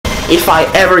if I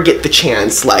ever get the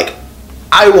chance, like,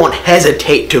 I won't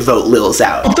hesitate to vote Lils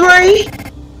out. 3.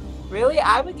 Really?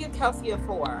 I would give Kelsey a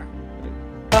 4.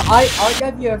 I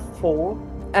gave you a 4,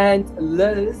 and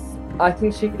Liz, I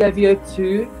think she gave you a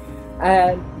 2,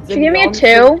 and She gave me a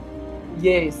 2.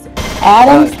 Yes.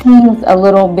 Adam seems a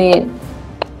little bit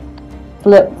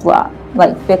flip-flop,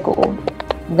 like fickle.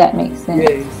 If that makes sense.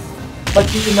 Yes.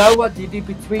 But you know what, Didi,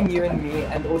 between you and me,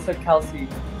 and also Kelsey,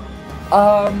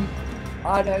 I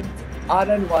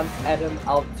don't want Adam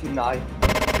out tonight.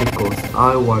 Because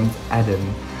I want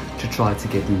Adam to try to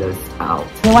get Liz out.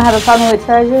 You want to have a problem with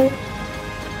Treasure?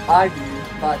 I do,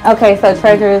 but... Okay, so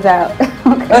Treasure is out.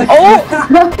 Okay.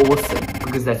 Oh! Awesome,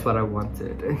 because that's what I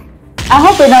wanted. I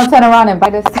hope they don't turn around and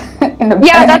bite us in the back.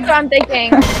 Yeah, that's what I'm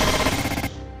thinking.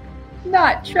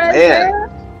 Not Treasure.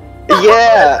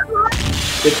 Yeah.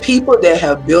 The people that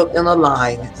have built an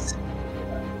alliance,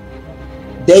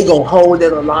 they gonna hold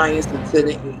that alliance until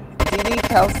the end. Didi,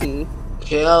 Kelsey,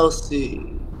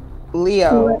 Kelsey,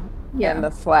 Leo, Yeah. and the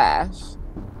Flash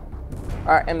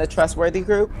are in the trustworthy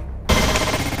group.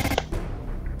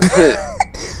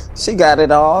 She got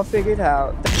it all figured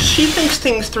out. She thinks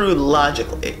things through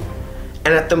logically.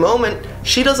 And at the moment,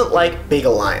 she doesn't like big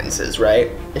alliances,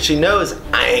 right? And she knows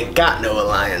I ain't got no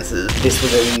alliances. This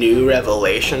was a new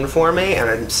revelation for me, and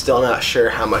I'm still not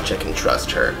sure how much I can trust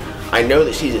her. I know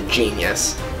that she's a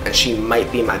genius, and she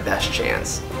might be my best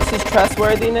chance. She's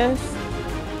trustworthiness.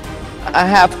 I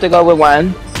have to go with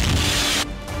 1.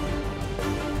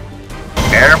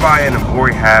 Everybody in the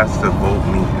board has to vote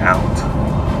me out.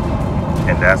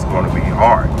 And that's going to be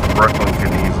hard. Brooklyn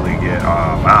can easily get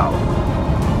out.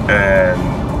 And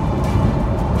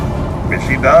if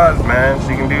she does, man,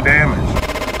 she can do damage.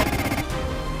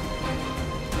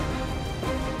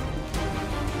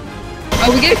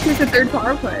 Oh, we get to choose the 3rd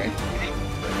power play.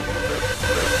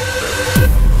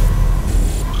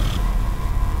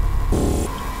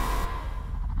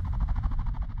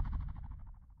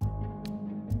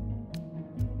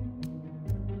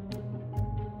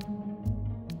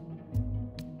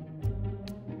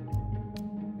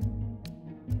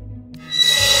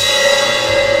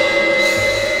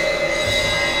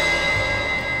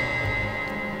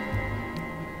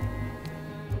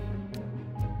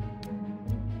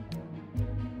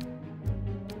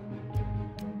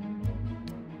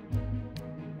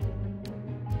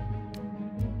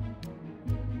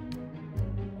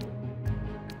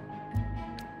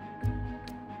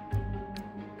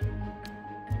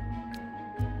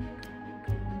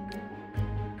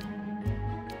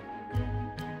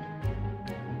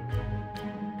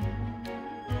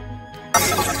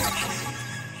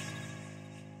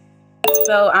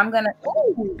 So I'm gonna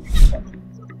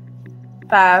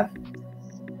 5.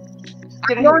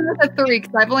 I'm going with a 3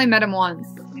 because I've only met him once.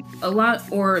 A lot,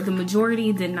 or the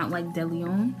majority, did not like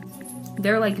DeLeon.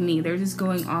 They're like me. They're just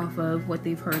going off of what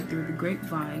they've heard through the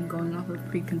grapevine, going off of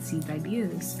preconceived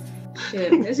ideas.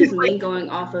 Shit, this is me going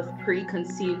off of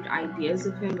preconceived ideas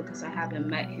of him because I haven't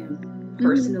met him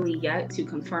personally yet to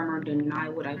confirm or deny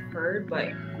what I've heard,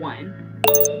 but 1.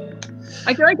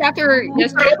 I feel like after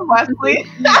yesterday's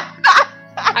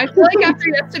I feel like after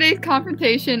yesterday's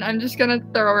confrontation, I'm just gonna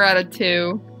throw her at a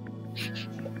 2.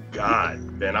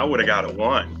 God, then I would have got a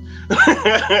 1.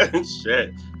 Shit.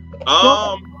 It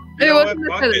You know what? wasn't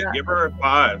Fuck because it. of that. Give her a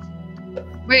 5.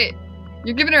 Wait,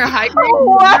 you're giving her a high grade?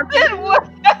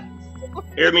 What?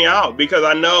 Hear me out, because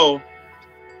I know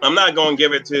I'm not going to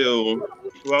give it to,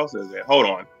 who else is it? Hold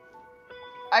on.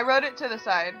 I wrote it to the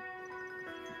side.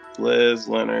 Liz,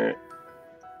 Leonard.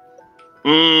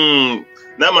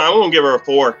 Never mind, I'm going to give her a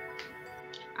 4.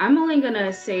 I'm only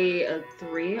gonna say a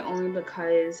 3 only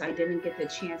because I didn't get the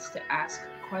chance to ask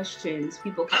questions.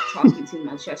 People kept talking too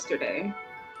much yesterday.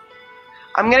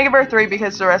 I'm gonna give her a 3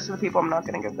 because the rest of the people I'm not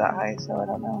gonna give that high, so I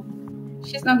don't know.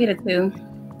 She's gonna get a 2.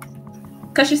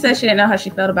 Cause she said she didn't know how she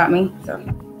felt about me. So.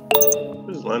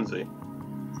 Who's Lindsay?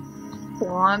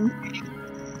 Blonde.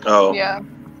 Oh. Yeah.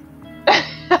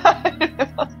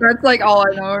 That's like all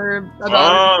I know her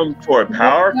about. For a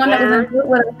power One that was player? in good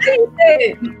with her.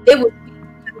 It was Lindsay.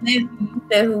 You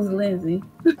said who's Lindsay?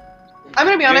 I'm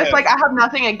gonna be honest, Yeah. like I have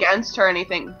nothing against her or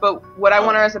anything, but would I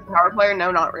want her as a power player?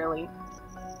 No, not really.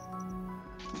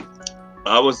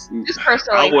 I was. Just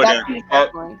personally. I wouldn't. That's me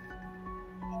personally.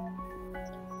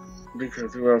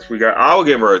 Because who else we got? I'll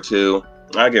give her a 2.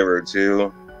 I'll give her a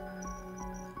 2.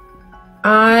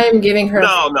 I'm giving her.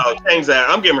 No, change that.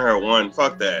 I'm giving her a 1.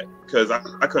 Fuck that. Because I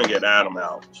couldn't get Adam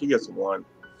out. She gets a 1.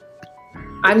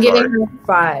 I'm giving her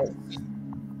 5.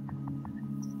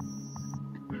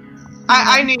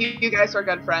 I knew you guys were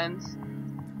good friends.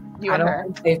 You I and don't her.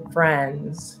 want to say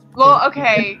friends. Well,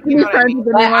 okay. You know what I mean?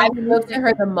 But I've looked at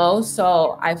her the most,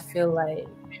 so I feel like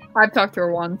I've talked to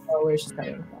her once. Oh, where she's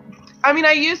coming from. I mean,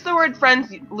 I use the word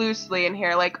friends loosely in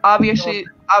here. Like, obviously,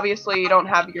 you don't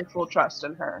have your full trust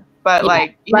in her. But,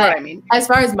 like, you know what I mean. As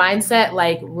far as mindset,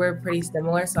 like, we're pretty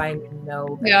similar, so I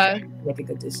know that Yeah. I can make a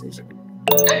good decision.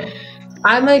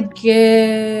 I'm gonna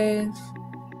give,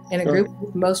 in a group,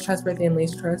 most trustworthy and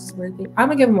least trustworthy, I'm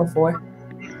gonna give him a 4.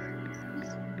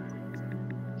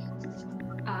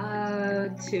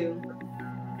 2.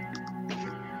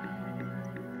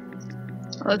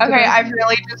 Okay, I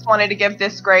really just wanted to give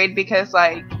this grade because,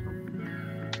 like,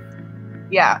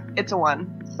 yeah, it's a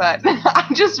 1. But I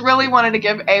just really wanted to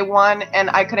give a 1, and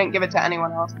I couldn't give it to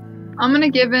anyone else. I'm gonna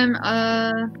give him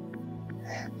a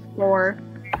 4.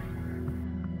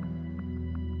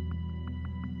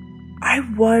 I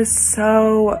was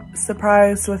so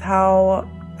surprised with how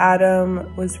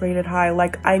Adam was rated high.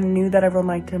 Like, I knew that everyone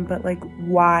liked him, but, like,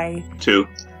 why? 2.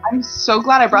 I'm so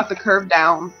glad I brought the curve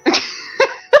down.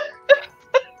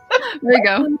 There you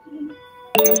go.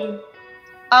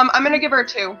 I'm gonna give her a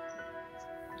 2.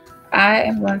 I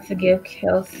am going to give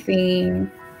Kelsey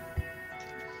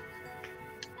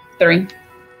 3.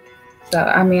 So,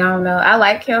 I mean, I don't know. I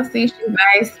like Kelsey. She's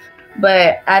nice.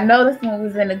 But I know this one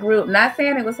was in the group. Not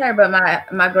saying it was her, but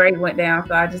my grade went down.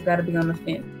 So, I just got to be on the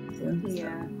fence. Too.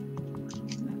 Yeah.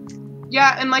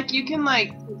 Yeah, and, like, you can,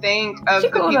 like, think of She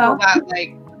the cool, people though. that,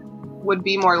 like, would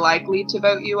be more likely to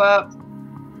vote you up.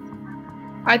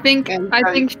 I think, I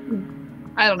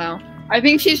don't know. I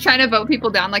think she's trying to vote people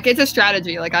down. Like, it's a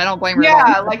strategy. Like, I don't blame her. at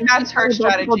Yeah, all. like, that's her She's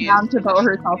trying to vote people strategy. down to vote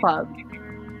herself up.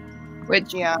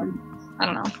 Which, yeah, I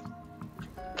don't know.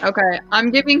 Okay, I'm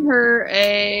giving her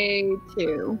a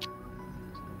 2.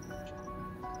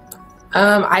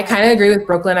 I kind of agree with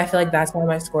Brooklyn. I feel like that's why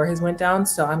my score has went down,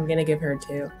 so I'm gonna give her a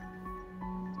 2.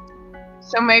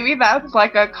 So maybe that's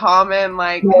like a common,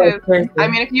 like, Yeah, 'cause, I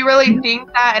mean, if you really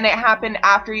think that and it happened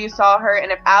after you saw her,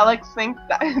 and if Alex thinks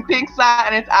that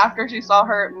and it's after she saw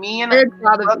her, me and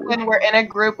Brooklyn were in a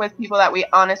group with people that we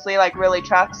honestly, like, really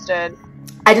trusted.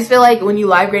 I just feel like when you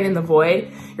live grade in the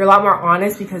void, you're a lot more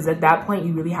honest because at that point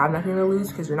you really have nothing to lose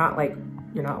because you're not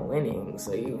winning,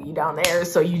 so you down there,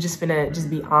 so you just gonna just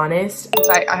be honest.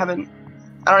 I don't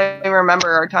even remember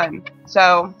our time,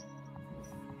 so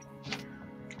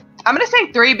I'm gonna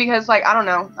say 3 because, like, I don't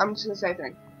know. I'm just gonna say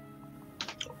 3.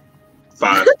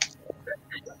 5.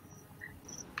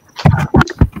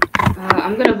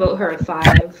 I'm gonna vote her a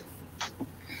 5.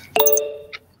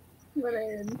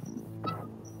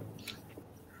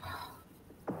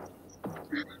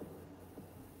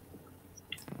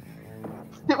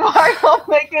 Why are y'all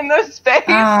making those faces?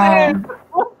 Why?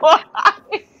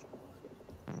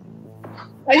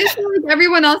 I just feel like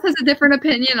everyone else has a different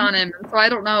opinion on him, so I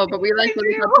don't know. But we like,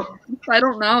 I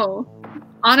don't know.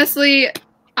 Honestly,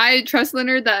 I trust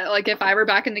Leonard that, like, if I were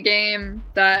back in the game,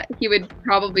 that he would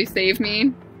probably save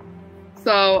me.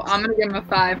 So I'm gonna give him a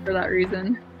 5 for that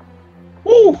reason.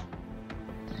 Woo!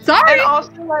 Sorry. And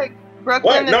also, like,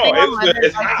 Brooklyn. What? No,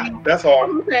 it's hot. That's all.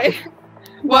 Okay.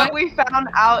 What we found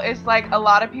out is, like, a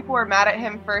lot of people were mad at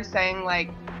him for saying,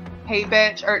 like, "Hey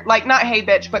bitch," or, like, not "Hey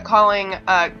bitch," but calling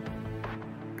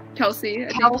Kelsey a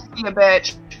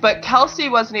bitch. But Kelsey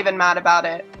wasn't even mad about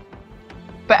it.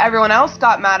 But everyone else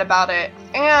got mad about it.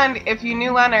 And if you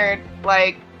knew Leonard,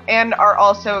 like, and are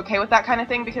also okay with that kind of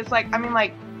thing, because, like, I mean,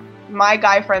 like, my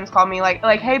guy friends call me like,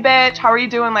 "Hey bitch, how are you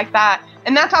doing?" like that,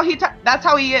 and that's how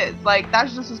he is. Like,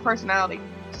 that's just his personality.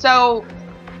 So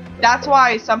that's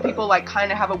why some people, like,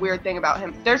 kind of have a weird thing about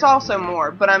him. There's also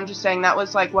more, but I'm just saying that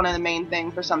was, like, one of the main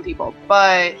things for some people.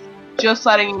 But just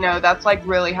letting you know, that's, like,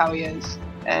 really how he is.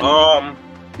 And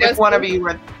if one of you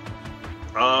were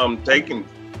taking,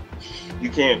 you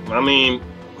can't. I mean,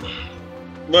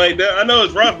 like, I know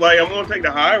it's rough. Like, I'm gonna take the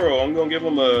high roll. I'm gonna give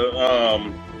him a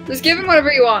Just give him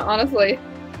whatever you want, honestly.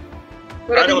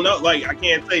 I don't know. Like, I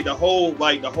can't say the whole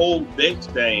bench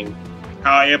thing.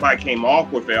 How everybody came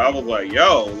off with it, I was like,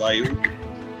 yo, like,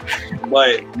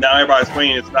 but now everybody's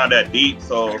playing. It's not that deep,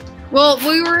 so. Well,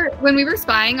 when we were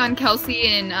spying on Kelsey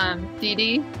and Dee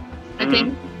Dee, I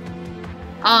think.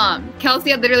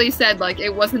 Kelsey had literally said, like,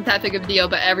 it wasn't that big of a deal,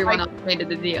 but everyone else made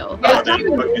it a deal. Yeah, she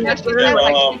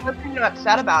wasn't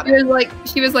upset about it.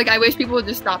 She was like, I wish people would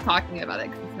just stop talking about it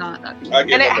because it's not that big.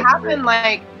 And it happened,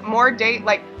 like, 4 days,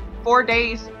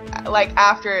 like,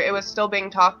 after it was still being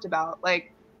talked about.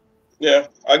 Like, yeah,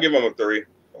 I'll give him a 3.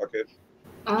 Okay.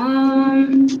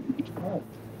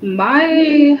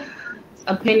 My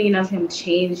opinion of him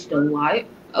changed a lot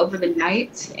over the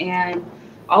night, and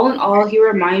all in all, he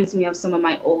reminds me of some of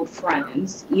my old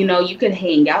friends. You know, you can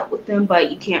hang out with them,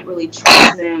 but you can't really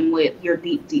trust them with your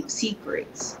deep, deep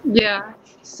secrets. Yeah.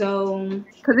 So,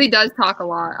 because he does talk a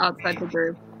lot outside the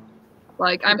group.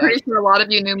 Like, I'm pretty sure a lot of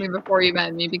you knew me before you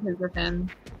met me because of him.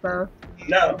 So.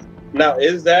 Now,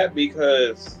 is that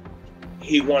because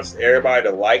he wants everybody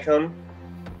to like him?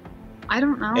 I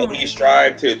don't know. And he's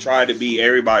trying to be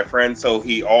everybody's friend, so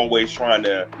he always trying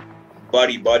to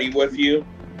buddy with you.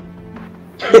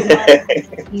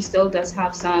 He still does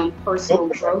have some personal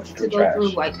growth to go through,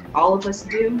 like all of us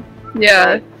do.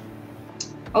 Yeah. But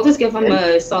I'll just give him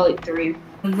a solid 3.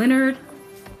 Leonard,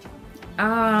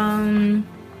 I'm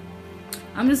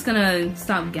just gonna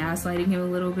stop gaslighting him a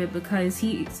little bit because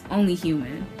he's only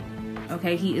human.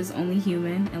 Okay, he is only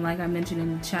human, and like I mentioned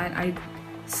in the chat, I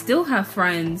still have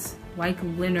friends like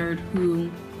Leonard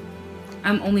who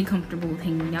I'm only comfortable with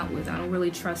hanging out with. I don't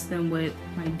really trust them with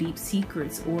my deep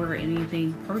secrets or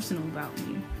anything personal about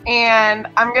me. And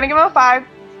I'm gonna give him a 5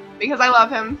 because I love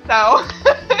him, so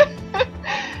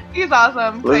he's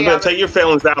awesome. Elizabeth, take your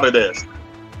feelings out of this.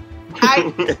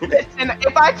 Listen,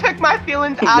 if I took my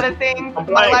feelings out of things,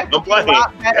 my life would be a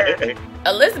lot better.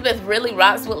 Elizabeth really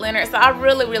rocks with Leonard, so I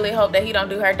really hope that he don't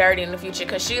do her dirty in the future,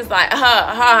 because she was like,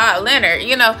 Leonard,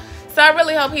 you know. So I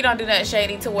really hope he don't do nothing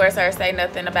shady towards her, say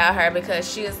nothing about her, because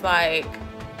she's like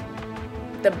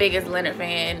the biggest Leonard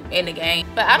fan in the game.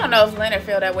 But I don't know if Leonard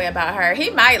feel that way about her. He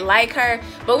might like her,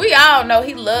 but we all know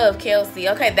he loved Kelsey.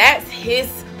 Okay, that's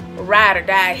his ride or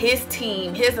die, his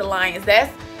team, his alliance.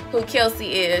 That's who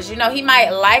Kelsey is. You know, he might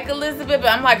like Elizabeth, but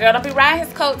I'm like, girl, don't be riding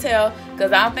his coattail,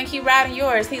 because I don't think he riding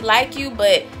yours. He like you,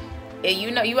 but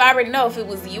you know, you already know if it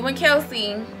was you and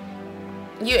Kelsey,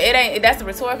 that's a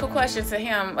rhetorical question to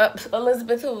him.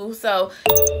 Elizabeth who? So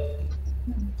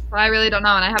I really don't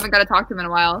know, and I haven't got to talk to him in a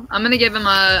while. I'm just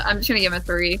gonna give him a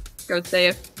 3. Go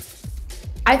safe.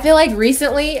 I feel like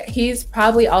recently he's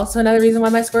probably also another reason why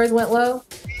my scores went low.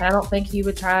 I don't think he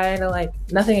would try to, like,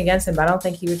 nothing against him, but I don't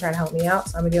think he would try to help me out,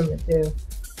 so I'm gonna give him a 2.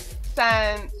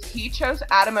 Since he chose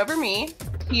Adam over me,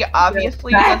 he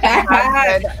obviously doesn't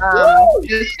have good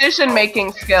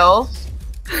decision-making skills.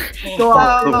 So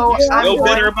Feel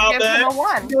better about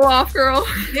that? Go off, girl.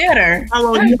 Better. How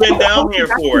long you been down here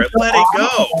for? Let it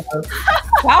go.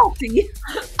 Salty.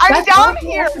 I'm down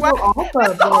here.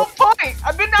 That's the whole point.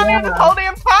 I've been down here this whole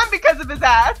damn time because of his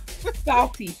ass.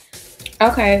 Salty.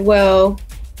 Okay, well,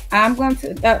 I'm going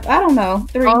to, I don't know,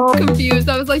 3. Oh, I'm confused.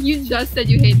 I was like, you just said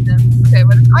you hated him. Okay,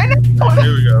 what is I know.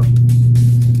 Here we go.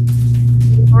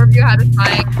 Or if you had a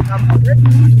tie.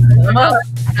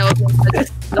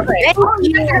 Thank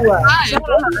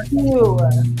you.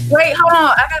 Wait, hold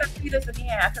on. I gotta see this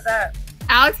again. I forgot.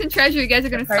 Alex and Treasure, you guys are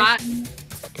gonna spy.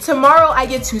 Tomorrow I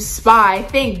get to spy.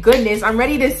 Thank goodness. I'm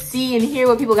ready to see and hear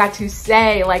what people got to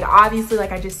say. Like, obviously,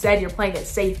 like I just said, you're playing it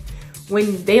safe.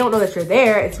 When they don't know that you're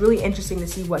there, it's really interesting to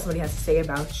see what somebody has to say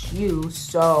about you.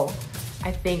 So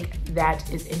I think that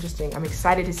is interesting. I'm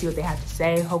excited to see what they have to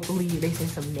say. Hopefully they say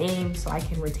some names so I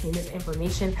can retain this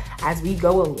information as we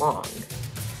go along.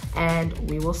 And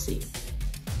we will see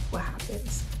what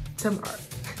happens tomorrow.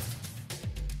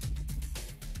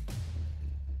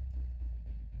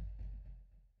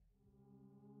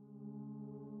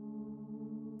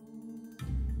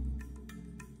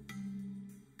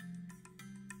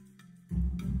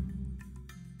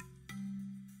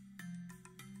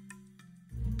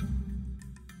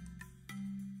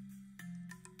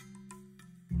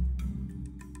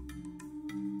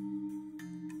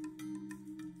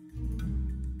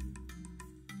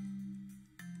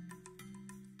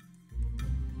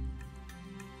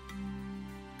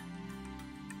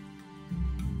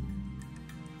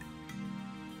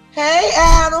 Hey,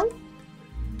 Adam.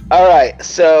 All right,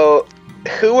 so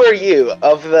who are you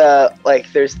of the,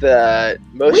 like, there's the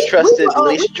most trusted,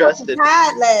 least trusted. We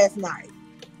tied last night.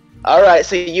 All right,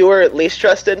 so you were least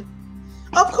trusted?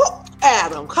 Of course,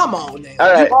 Adam, come on now.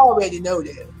 All right. You already know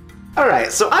that. All right,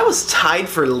 so I was tied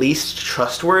for least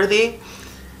trustworthy.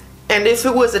 And if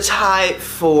it was a tie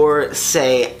for,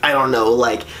 say, I don't know,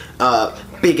 like,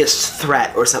 biggest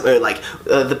threat or something, or like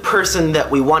the person that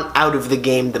we want out of the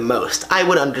game the most, I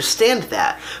would understand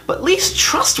that. But least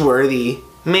trustworthy,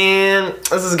 man,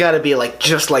 this has got to be like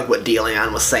just like what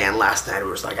DeLeon was saying last night. It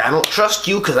was like, I don't trust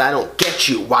you because I don't get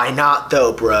you. Why not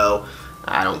though, bro?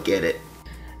 I don't get it.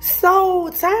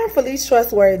 So, time for least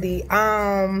trustworthy.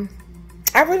 I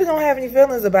really don't have any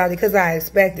feelings about it because I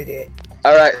expected it.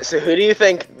 All right, so who do you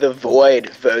think the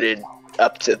Void voted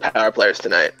up to Power Players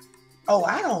tonight? Oh,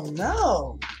 I don't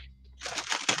know.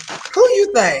 Who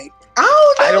you think?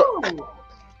 I don't know.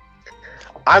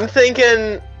 I'm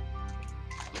thinking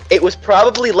It was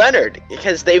probably Leonard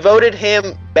because they voted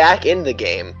him back in the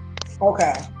game.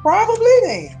 Okay, probably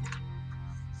then.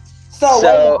 So wait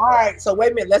a minute, all right. So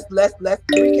wait a minute. Let's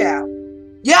recap.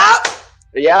 Yep.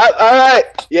 Yeah. All right.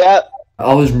 Yeah.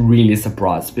 I was really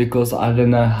surprised because I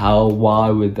don't know why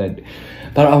with that,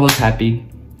 but I was happy.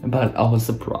 But I was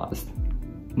surprised,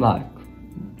 but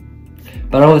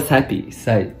I was happy.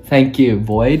 So thank you,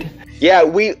 Void. Yeah,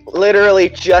 we literally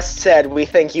just said we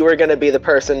think you were gonna be the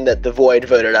person that the Void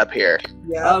voted up here.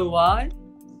 Yeah. Oh, why?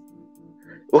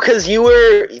 Well, because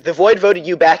the Void voted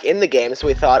you back in the game, so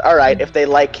we thought, all right, if they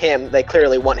like him, they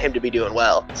clearly want him to be doing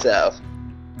well. So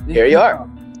here you are.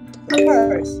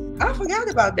 First, I forgot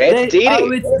about that. It's Dee Dee.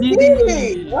 Oh, it's Dee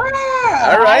Dee.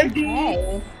 Wow. All right.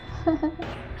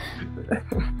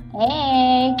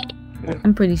 Hey.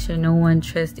 I'm pretty sure no one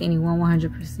trusts anyone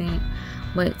 100%,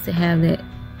 but to have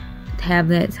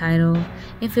that title,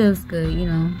 it feels good, you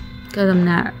know, because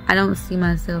I don't see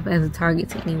myself as a target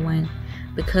to anyone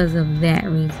because of that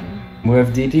reason.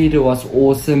 With Dee Dee, it was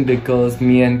awesome because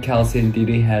me and Kelsey and Dee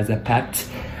Dee has a pact.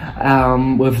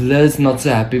 With Liz, not so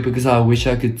happy because I wish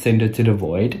I could send her to the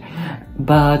Void.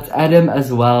 But Adam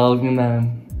as well, you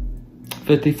know,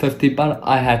 50-50, but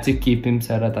I had to keep him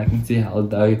so that I can see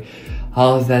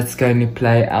how that's going to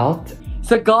play out.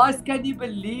 So guys, can you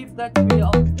believe that we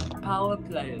are power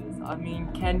players? I mean,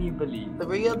 can you believe?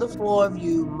 3 of the 4 of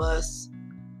you must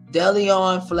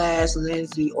Deleon, Flash,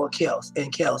 Lindsay, or Kelsey.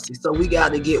 So we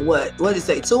got to get what did it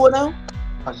say? 2 of them?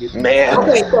 Man.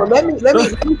 Okay, so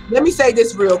let me say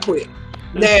this real quick.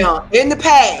 Now, in the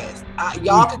past,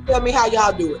 y'all can tell me how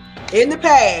y'all do it. In the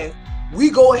past, we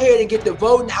go ahead and get the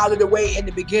voting out of the way in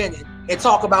the beginning and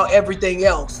talk about everything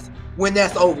else when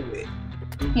that's over with.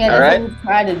 Yeah, that's what we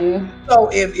try to do. So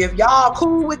if y'all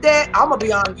cool with that, I'm gonna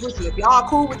be honest with you. If y'all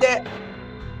cool with that,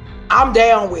 I'm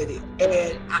down with it,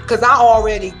 and because I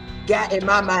already got in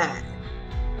my mind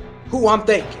who I'm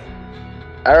thinking.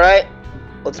 All right,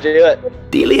 let's do it.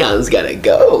 Deleon's gotta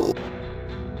go.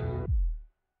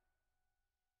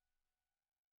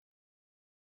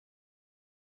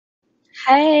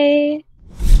 Hey.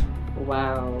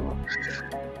 Wow.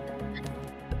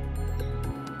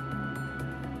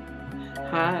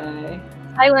 Hi.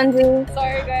 Hi, Lindsay.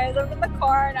 Sorry, guys. I'm in the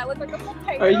car and I look like a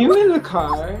potato. Are you in the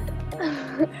car?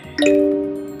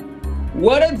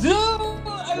 What a do?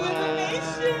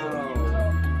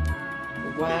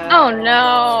 Wow. Oh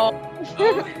no.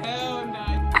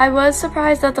 I was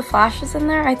surprised that the Flash was in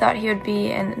there. I thought he would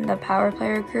be in the power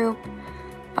player group.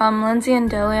 Lindsay and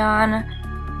Deleon,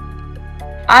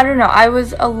 I don't know. I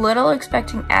was a little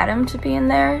expecting Adam to be in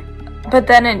there, but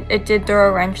then it did throw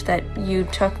a wrench that you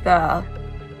took the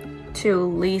 2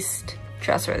 least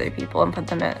trustworthy people and put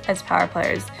them as power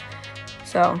players.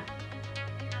 So,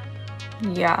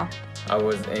 yeah. I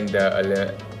was in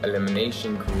the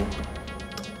elimination group,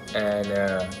 and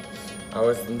I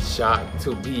was in shock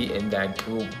to be in that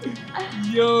group.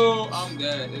 Yo, I'm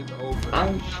dead. It's over.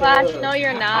 Flash, no,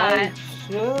 you're not.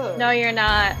 No, you're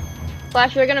not.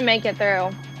 Flash, you're gonna make it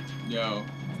through. Yo.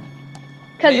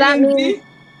 Cause that means.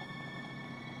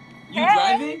 You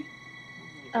driving?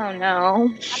 Oh no.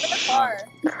 I'm in the car.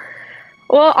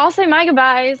 Well, I'll say my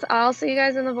goodbyes. I'll see you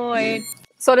guys in the void.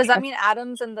 So does that mean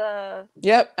Adam's in the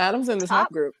Yep, Adam's in the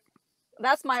top group.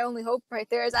 That's my only hope right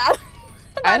there is Adam.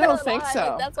 I don't think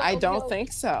so. I don't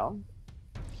think so.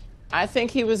 I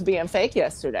think he was being fake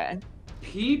yesterday.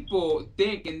 People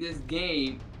think in this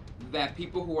game that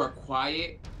people who are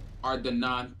quiet are the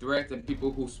non-threats and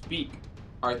people who speak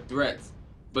are threats.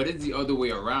 But it's the other way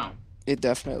around. It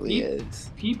definitely is.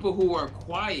 People who are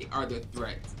quiet are the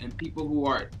threats and people who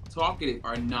are talkative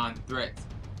are non-threats.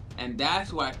 And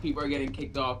that's why people are getting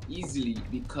kicked off easily,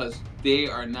 because they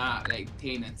are not like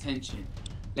paying attention.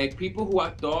 Like people who I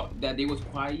thought that they was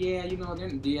quiet, yeah, you know,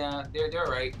 they're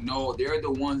right. No, they're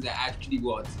the ones that actually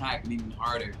will attack even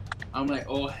harder. I'm like,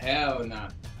 oh hell nah.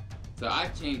 So I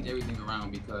changed everything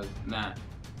around because not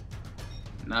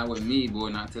with me, boy,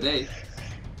 not today.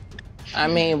 I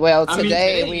mean, well,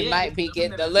 today today, we yeah, might be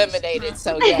getting eliminated.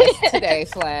 So yes, today,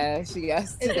 Flash.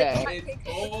 Yes, today. It's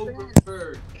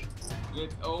over.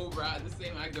 It's over. I had to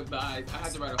say my goodbyes. I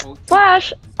had to write a whole.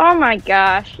 Flash, oh my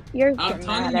gosh, you're I'm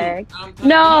dramatic. telling you,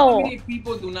 No. how many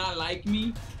people do not like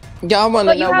me? Y'all want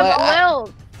But to you know have what?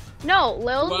 Lil. No,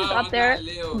 Lil's Wow, is I up there. got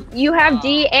Lil. You have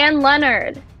D and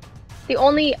Leonard. The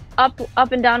only up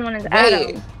and down one is Adam.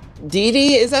 Wait, Dee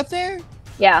Dee is up there?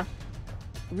 Yeah.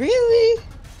 Really?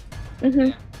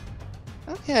 Mhm.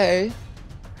 Okay.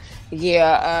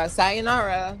 Yeah,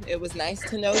 sayonara. It was nice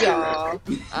to know y'all.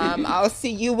 I'll see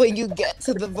you when you get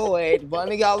to the void.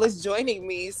 One of y'all is joining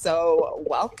me, so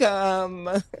welcome.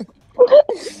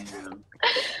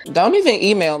 Don't even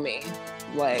email me.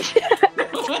 Like,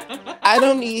 I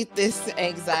don't need this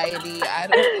anxiety. I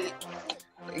don't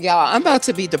need... Y'all, I'm about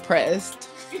to be depressed.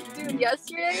 Dude,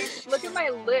 yesterday, look at my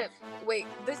lip. Wait,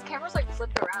 this camera's like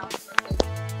flipped around.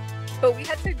 But we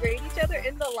had to grade each other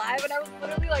in the live, and I was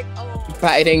literally like, oh.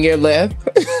 Biting your lip.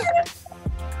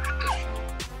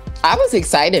 I was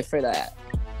excited for that.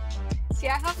 See,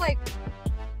 I have like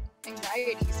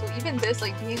anxiety, so even this,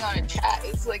 like being on a chat,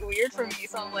 is like weird for me.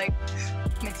 So I'm like,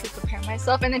 makes me prepare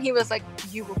myself. And then he was like,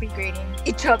 "You will be grading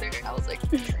each other," and I was like,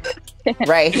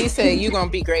 right. He said you're gonna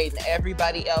be grading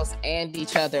everybody else and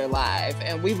each other live,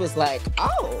 and we was like,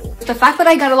 oh. The fact that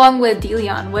I got along with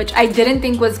Delion, which I didn't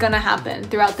think was gonna happen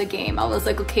throughout the game. I was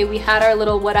like, okay, we had our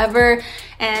little whatever,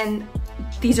 and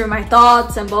these are my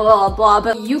thoughts and blah, blah, blah,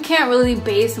 but you can't really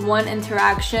base one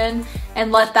interaction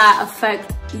and let that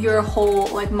affect your whole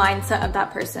like mindset of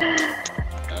that person.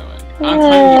 I'm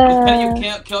telling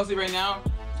you, Kelsey, right now,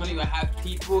 I'm telling you, I have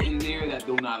people in there that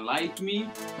do not like me.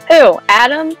 Who?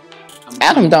 Adam?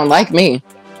 Adam don't like me.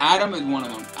 Adam is one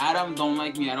of them. Adam don't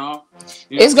like me at all.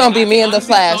 You know, It's gonna be me in the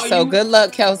honestly Flash, tell so you- good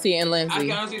luck, Kelsey and I Lindsay.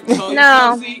 can honestly tell you,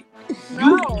 No. Kelsey,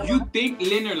 you think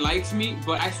Leonard likes me,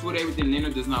 but I swear to everything,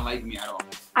 Leonard does not like me at all.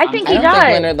 I think I he don't does.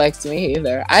 think Leonard likes me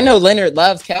either. I know Leonard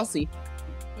loves Kelsey.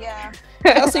 yeah.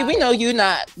 Kelsey, we know you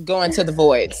not going to the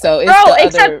void, so it's Bro, the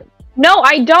except other. no,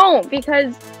 I don't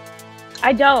because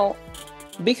I don't.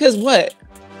 Because what?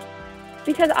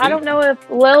 Because I don't know if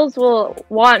Lils will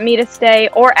want me to stay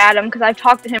or Adam because I've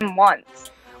talked to him once.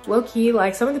 Low key,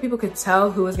 like some of the people could tell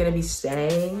who was gonna be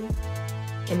staying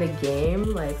in the game.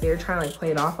 Like they were trying to like play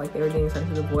it off like they were getting sent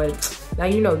to the void. Now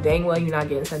you know dang well you're not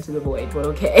getting sent to the void, but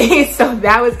okay. So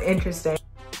that was interesting.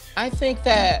 I think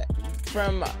that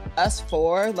from us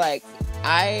four, like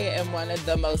I am one of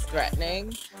the most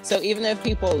threatening. So even if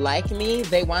people like me,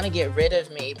 they want to get rid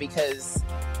of me because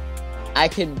I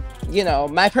could, you know,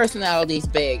 my personality's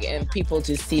big and people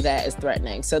just see that as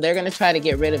threatening. So they're gonna try to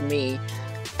get rid of me.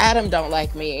 Adam don't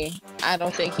like me. I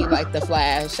don't think he liked the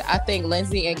Flash. I think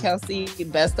Lindsay and Kelsey,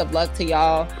 best of luck to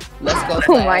y'all. Let's go Flash.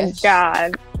 Oh my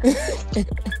god.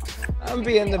 I'm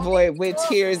being the void with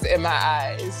tears in my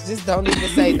eyes. Just don't even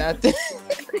say nothing.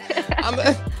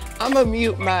 I'm a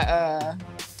mute my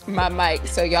my mic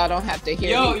so y'all don't have to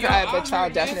hear me cry, but y'all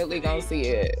definitely gonna see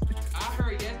it. I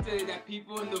heard yesterday that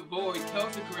people in the void,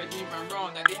 Kelsey, correct me if I'm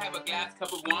wrong, that they have a glass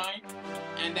cup of wine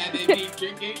and that they be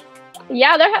drinking.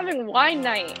 Yeah, they're having wine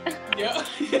night. Yeah.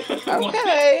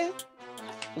 Okay.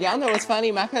 Y'all know what's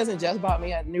funny? My cousin just bought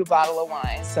me a new bottle of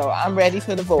wine, so I'm ready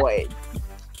for the void.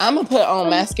 I'm gonna put on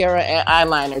mascara and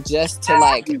eyeliner just to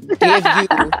like give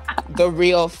you the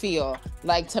real feel,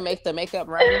 like to make the makeup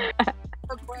run.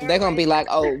 They're gonna be like,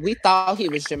 "Oh, we thought he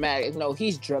was dramatic. No,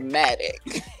 he's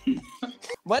dramatic."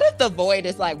 What if the void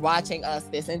is like watching us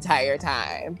this entire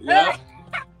time? Yeah.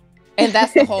 And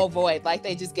that's the whole void. Like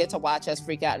they just get to watch us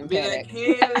freak out and Be panic. like,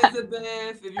 hey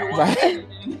Elizabeth, if you're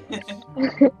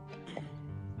watching.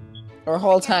 Or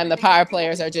whole time the power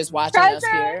players are just watching us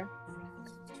here.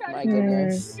 My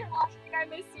goodness. I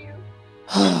miss you.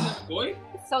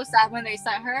 It's so sad when they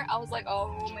sent her. I was like,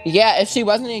 oh man. Yeah, if she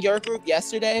wasn't in your group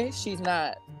yesterday, she's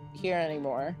not here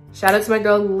anymore. Shout out to my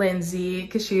girl Lindsay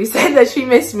because she said that she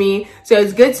missed me. So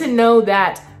it's good to know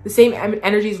that the same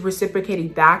energy is reciprocating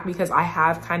back because I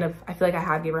feel like I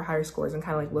have gave her higher scores and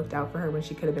kind of like looked out for her when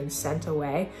she could have been sent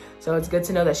away. So it's good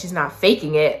to know that she's not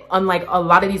faking it, unlike a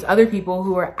lot of these other people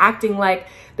who are acting like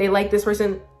they like this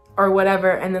person or whatever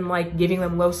and then like giving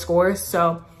them low scores.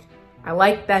 So I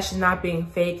like that she's not being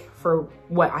fake for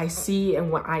what I see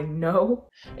and what I know.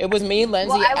 It was me,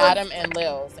 Lindsay, Well, Adam, and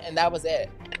Lils, and that was it.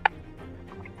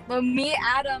 But me,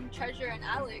 Adam, Treasure, and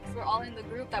Alex were all in the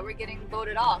group that were getting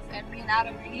voted off, and me and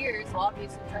Adam are here, so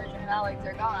obviously Treasure and Alex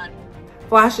are gone.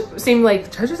 Flash seemed like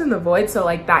Treasure's in the void, so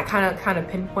like that kind of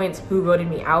pinpoints who voted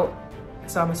me out.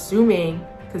 So I'm assuming,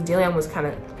 because Delion was kind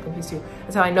of confused too.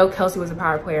 That's how I know Kelsey was a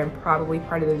power player and probably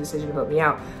part of the decision to vote me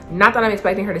out. Not that I'm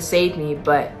expecting her to save me,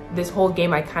 but this whole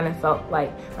game I kind of felt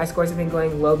like my scores have been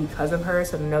going low because of her.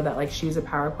 So to know that like she was a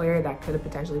power player that could have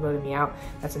potentially voted me out,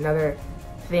 that's another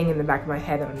thing in the back of my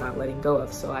head that I'm not letting go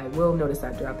of. So I will notice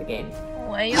that throughout the game.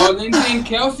 Well, Lindsay and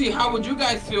Kelsey, how would you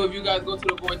guys feel if you guys go to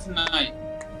the void tonight?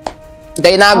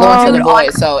 They not going to the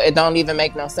void, so it don't even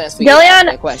make no sense for you to ask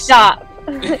that question. Stop.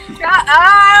 Shut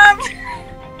up!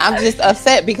 I'm just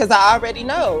upset because I already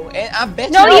know, and I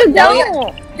bet No, you you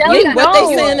don't. What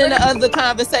they saying in the other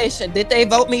conversation? Did they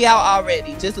vote me out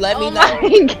already? Just let me know.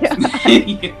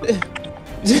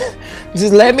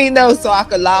 Just let me know so I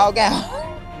can log out.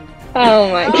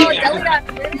 Oh my god. Delia,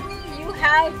 literally, you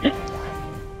have...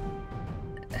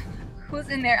 who's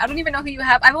in there. I don't even know who you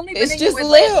have. I've only been It's in just here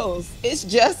with, Lils. It's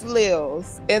just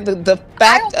Lils. And the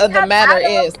fact of the matter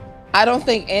is, I don't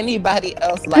think anybody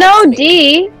else likes No,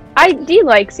 me. D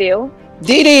likes you.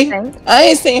 Dee, I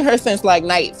ain't seen her since like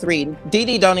night 3.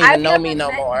 Dee don't even know me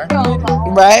no more.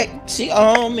 Right? She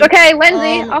owned me. Okay,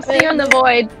 Lindsay, I'll see you in the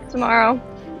void tomorrow.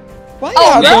 Why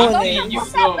Oh, y'all no, doing you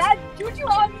this? so- Would you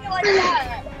on me like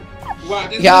that? Wow,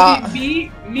 this Y'all- is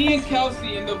me and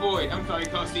Kelsey in the void. I'm sorry,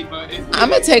 Kelsey, but it's I'm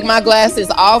gonna take my glasses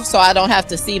off so I don't have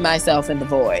to see myself in the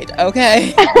void,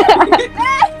 okay?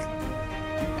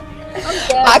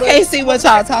 I can't see what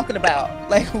y'all talking about.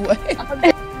 Like, what?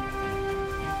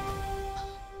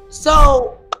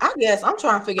 So I guess I'm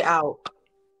trying to figure out.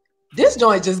 This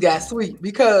joint just got sweet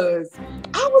because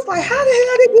I was like, how the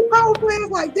hell they get power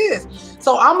players like this?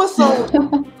 So I'm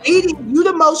assuming, Edie, you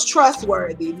the most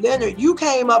trustworthy. Leonard, you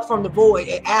came up from the void,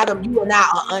 and Adam, you are now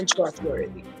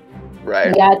untrustworthy.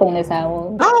 Right. Yeah, I think that's how it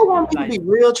was. I don't want me to be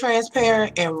real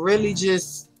transparent and really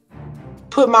just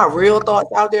put my real thoughts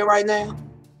out there right now.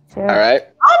 All right.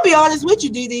 I'll be honest with you,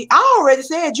 Dee. I already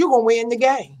said you're gonna win the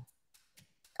game.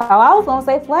 Oh, I was gonna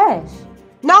say Flash.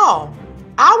 No,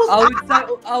 I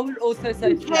would also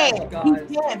say Flash, guys. You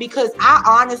can't, because I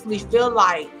honestly feel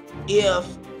like if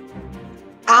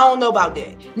I don't know about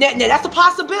that. Now that's a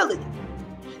possibility.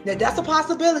 Now that's a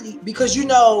possibility because you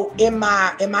know in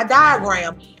my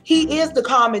diagram he is the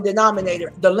common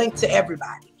denominator, the link to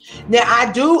everybody. Now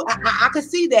I could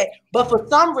see that, but for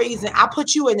some reason I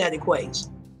put you in that equation.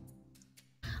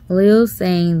 Lil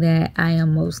saying that I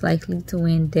am most likely to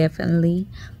win definitely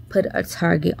put a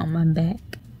target on my back.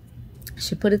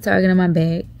 She put a target on my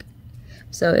back.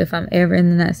 So if I'm ever in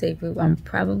the Not Safe group, I'm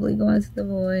probably going to the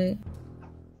void.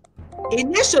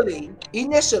 Initially,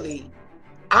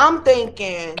 I'm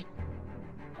thinking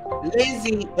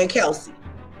Lindsay and Kelsey.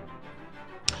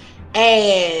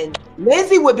 And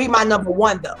Lindsay would be my number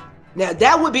one though. Now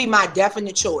that would be my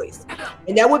definite choice.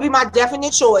 And that would be my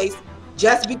definite choice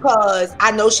just because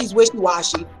I know she's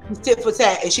wishy-washy, she's tit for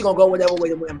tat, and she's gonna go whatever way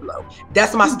the wind blow.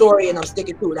 That's my story and I'm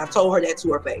sticking to it. I've told her that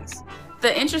to her face.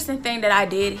 The interesting thing that I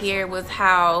did hear was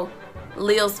how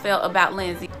Lils felt about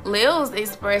Lindsay. Lils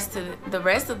expressed to the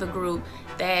rest of the group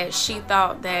that she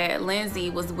thought that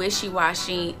Lindsay was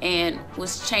wishy-washy and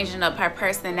was changing up her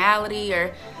personality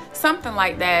or something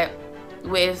like that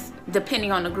with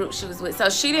depending on the group she was with. So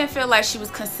she didn't feel like she was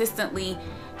consistently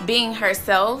being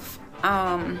herself.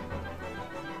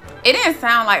 It didn't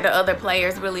sound like the other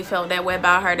players really felt that way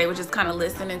about her. They were just kind of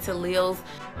listening to Lils.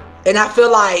 And I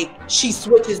feel like she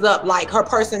switches up, like her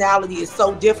personality is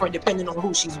so different depending on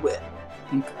who she's with.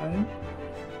 Okay.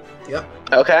 Yep.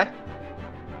 Okay.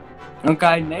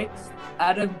 Okay, next.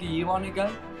 Adam, do you want to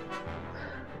go?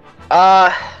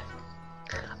 I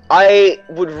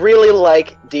would really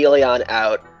like Deleon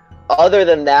out. Other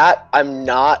than that, I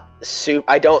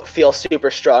don't feel super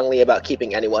strongly about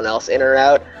keeping anyone else in or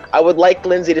out. I would like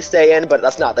Lindsay to stay in, but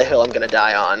that's not the hill I'm gonna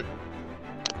die on.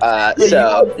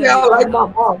 So. Yeah, I like my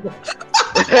mom.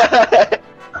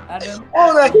 Adam,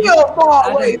 Oh, the hill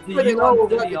far away. Adam, do you want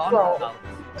Deleon out?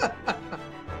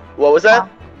 What was that?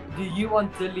 Do you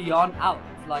want Deleon out,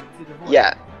 like to the void?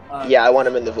 Yeah. Yeah, I want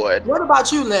him in the void. What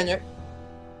about you, Leonard?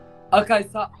 Okay,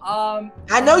 so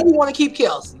I know you want to keep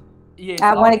Kelsey. Yes,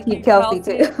 I want to keep Kelsey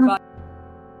too. but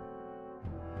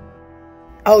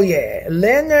Oh yeah,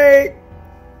 Leonard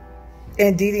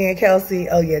and Dee and Kelsey.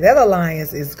 Oh yeah, that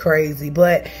alliance is crazy.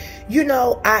 But you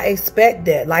know, I expect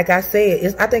that. Like I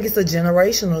said, I think it's a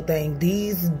generational thing.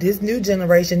 This new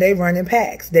generation, they run in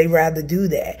packs. They rather do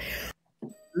that.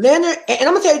 Leonard, and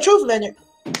I'm gonna tell you the truth, Leonard.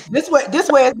 This way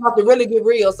it's about to really get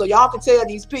real, so y'all can tell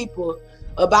these people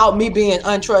about me being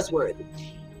untrustworthy.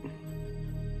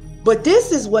 But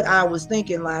this is what I was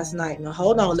thinking last night. Now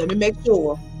hold on, let me make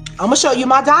sure. I'm gonna show you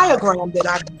my diagram that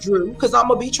I drew because I'm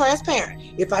gonna be transparent.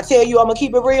 If I tell you I'm gonna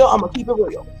keep it real, I'm gonna keep it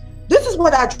real. This is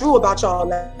what I drew about y'all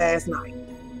last night.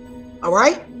 All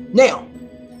right? Now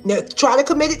try to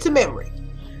commit it to memory.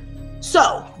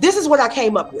 So this is what I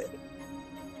came up with.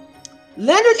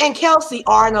 Leonard and Kelsey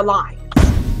are an alliance.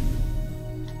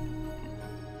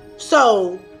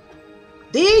 So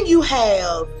then you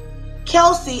have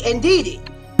Kelsey and Dee,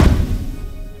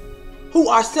 who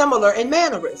are similar in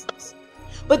mannerisms.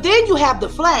 But then you have the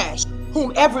Flash,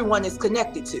 whom everyone is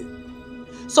connected to.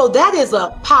 So that is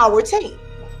a power team.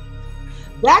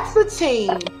 That's a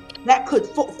team that could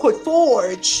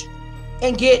forge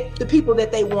and get the people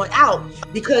that they want out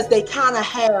because they kind of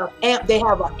have an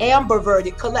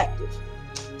ambiverted collective.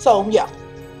 So yeah.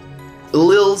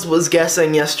 Lils was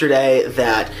guessing yesterday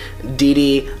that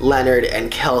Didi, Leonard, and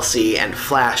Kelsey and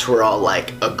Flash were all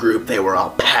like a group, they were all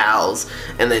pals,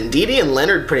 and then Didi and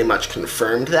Leonard pretty much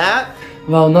confirmed that.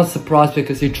 Well, not surprised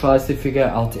because he tries to figure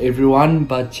out everyone,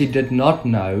 but she did not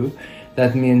know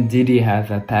that me and Didi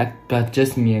have a pact, but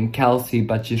just me and Kelsey,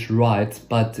 but she's right,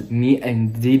 but me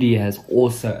and Didi has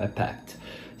also a pact.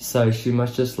 So she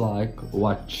must just like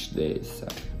watch this.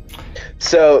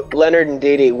 So, Leonard and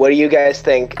Didi, what do you guys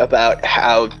think about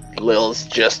how Lils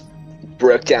just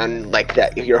broke down like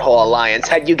that, your whole alliance?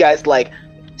 Had you guys like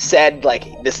said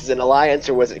like this is an alliance,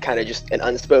 or was it kind of just an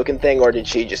unspoken thing, or is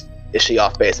she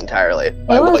off base entirely?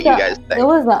 What you guys think? It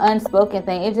was an unspoken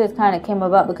thing. It just kind of came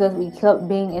about because we kept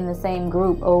being in the same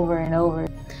group over and over.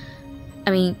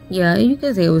 I mean, yeah, you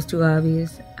could say it was too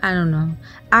obvious. I don't know.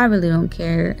 I really don't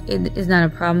care. It's not a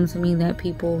problem to me that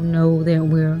people know that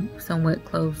we're somewhat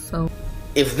close, so.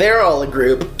 If they're all a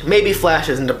group, maybe Flash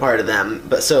isn't a part of them,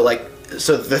 but so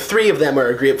the three of them are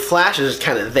a group, Flash is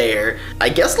kind of there. I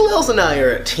guess Lils and I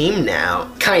are a team now,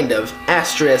 kind of,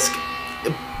 asterisk,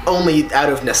 only out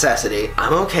of necessity.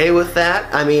 I'm okay with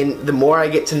that. I mean, the more I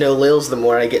get to know Lils, the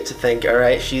more I get to think,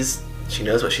 alright, she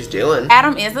knows what she's doing.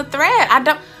 Adam is a threat.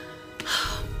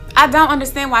 I don't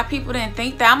understand why people didn't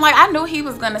think that. I'm like, I knew he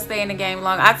was gonna stay in the game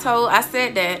long. I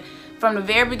said that from the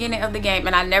very beginning of the game,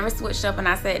 and I never switched up, and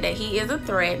I said that he is a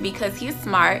threat because he's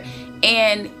smart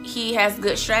and he has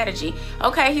good strategy.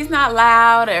 Okay, he's not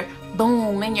loud or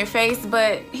boom in your face,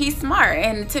 but he's smart.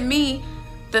 And to me,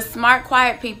 the smart,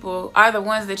 quiet people are the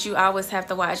ones that you always have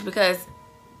to watch because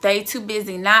they too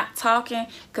busy not talking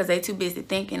because they too busy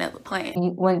thinking of a plan.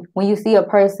 When you see a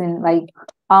person like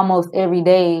almost every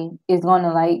day, it's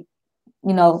gonna like,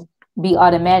 you know, be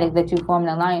automatic that you form an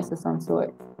alliance of some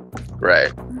sort.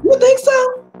 Right. You think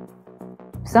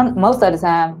so? Most of the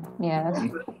time, yeah.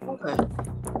 Okay.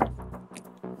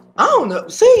 I don't know.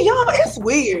 See, y'all, it's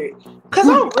weird because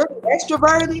I'm really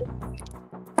extroverted,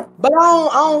 but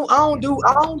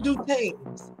I don't do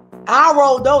things. I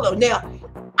roll dolo. Now,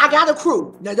 I got a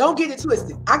crew. Now, don't get it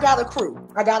twisted. I got a crew.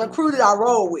 I got a crew that I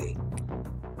roll with,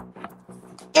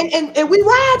 and we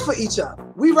ride for each other.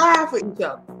 We ride for each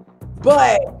other,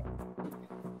 but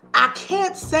I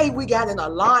can't say we got an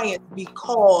alliance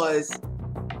because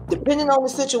depending on the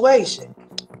situation,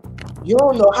 you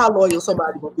don't know how loyal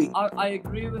somebody will be. I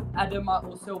agree with Adam. I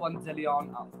also want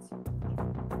Dillion out.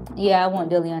 Yeah, I want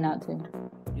Dillion out too.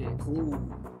 Yes. Ooh,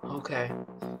 okay.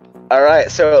 All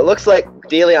right, so it looks like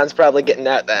Dillion's probably getting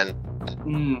out then.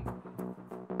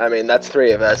 I mean, that's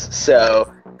three of us,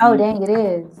 so. Oh, dang, it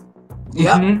is.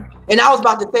 Yeah. And I was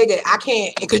about to say that I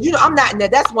can't, because you know I'm not in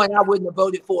that. That's one I wouldn't have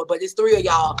voted for, but it's three of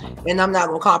y'all, and I'm not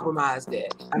gonna compromise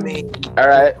that. I mean. All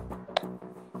right.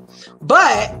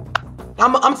 But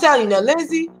I'm telling you now,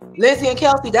 Lindsay and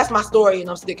Kelsey, that's my story, and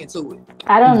I'm sticking to it.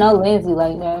 I don't know Lindsay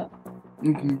like that.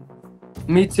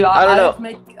 Me too. I don't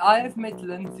know. I have met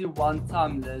Lindsay one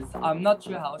time, Liz. I'm not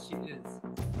sure how she is.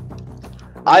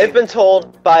 I've been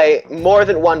told by more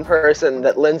than one person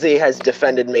that Lindsay has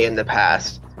defended me in the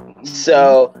past.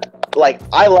 So, like,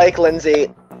 I like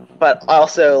Lindsay, but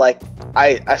also, like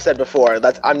I said before,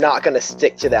 I'm not gonna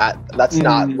stick to that. That's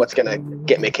not what's gonna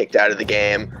get me kicked out of the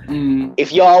game.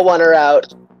 If y'all want her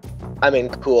out, I mean,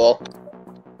 cool.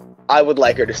 I would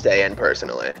like her to stay in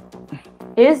personally.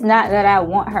 It's not that I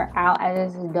want her out. I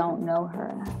just don't know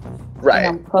her. Right.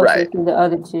 And I'm closer to the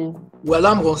other two. Well,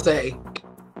 I'm gonna say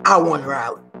I want her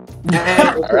out.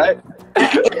 All right.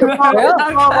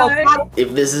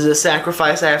 If this is a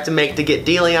sacrifice I have to make to get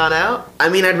Dillion out, I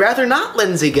mean, I'd rather not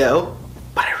Lindsay go,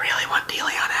 but I really want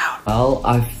Dillion out. Well,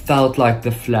 I felt like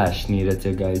the Flash needed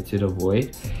to go to the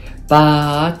void,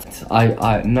 but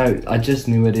I just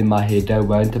knew it in my head. They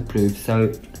won't approve,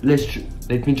 so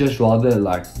let me just rather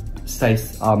like stay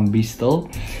be still,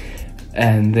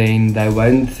 and then they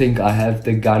won't think I have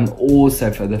the gun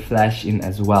also for the Flash in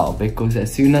as well, because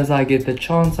as soon as I get the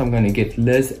chance, I'm gonna get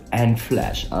Liz and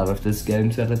Flash out of this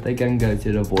game so that they can go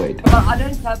to the void. But I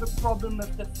don't have a problem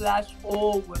with the Flash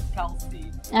or with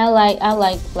Kelsey. I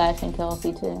like Flash and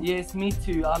Kelsey too. Yes, me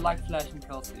too. I like Flash and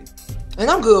Kelsey. And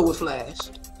I'm good with Flash.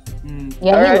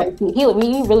 Yeah, he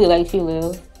really likes you,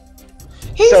 Lil.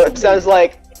 So it sounds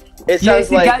like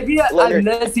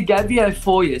Leonard he gave you a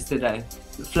 4 yesterday.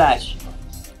 Flash.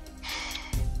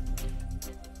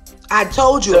 I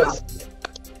told you.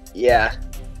 Yeah.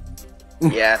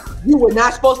 Yeah. You were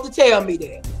not supposed to tell me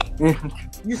that.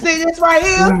 You see this right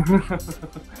here?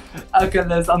 Okay,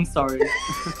 Liz, I'm sorry.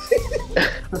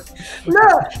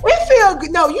 Look, it feels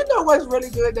good. No, you know what's really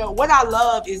good though? What I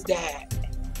love is that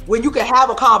when you can have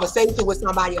a conversation with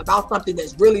somebody about something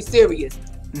that's really serious,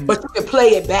 but you can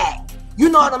play it back. You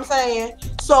know what I'm saying?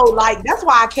 So So like that's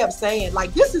why I kept saying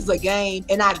like this is a game,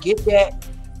 and I get that,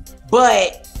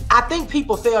 but I think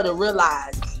people fail to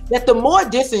realize that the more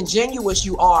disingenuous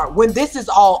you are, when this is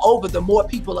all over, the more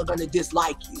people are going to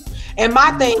dislike you. And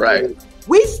my thing is,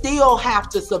 we still have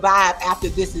to survive after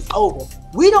this is over.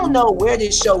 We don't know where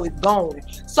this show is going.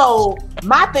 So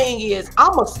my thing is,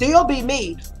 I'ma still be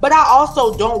me, but I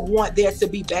also don't want there to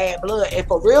be bad blood. And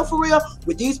for real,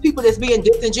 with these people that's being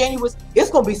disingenuous, it's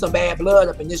gonna be some bad blood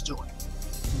up in this joint.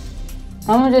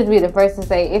 I'm gonna just be the first to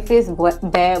say if it's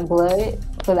bad blood,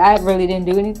 because I really didn't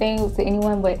do anything to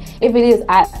anyone, but if it is,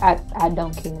 I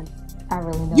don't care. I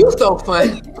really don't. You so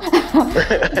funny.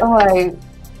 I'm like,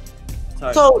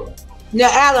 so now,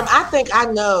 Adam, I think I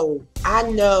know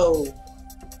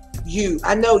you.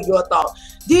 I know your thought.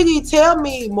 Didi, tell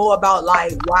me more about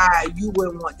like why you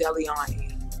wouldn't want Deleon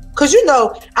in. Cause you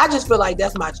know, I just feel like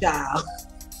that's my child.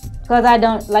 Because I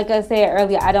don't, like I said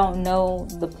earlier, I don't know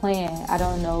the plan. I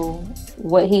don't know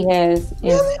what he has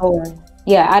in store.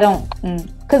 Yeah, I don't.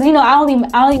 Because you know, I only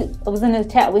was in this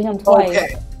chat with him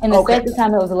twice, and the second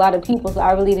time it was a lot of people, so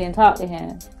I really didn't talk to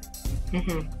him.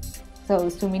 So it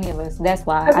was too many of us. That's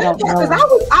why I don't know. Because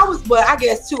I was, but I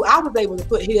guess too, I was able to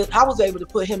put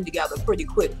him together pretty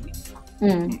quickly.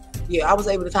 Yeah, I was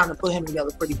able to kind of put him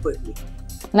together pretty quickly.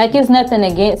 Like it's nothing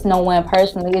against no one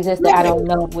personally. It's just that I don't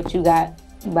know what you got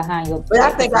behind your. But I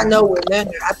think I know with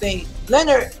Leonard. I think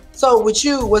Leonard. So with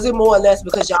you, was it more or less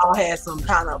because y'all had some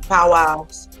kind of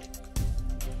powwows?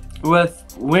 When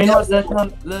was that,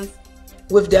 Liz?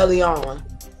 With Deleon.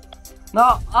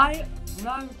 No, I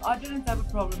didn't have a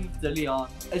problem with Deleon.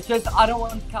 It's just I don't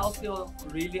want Kelsey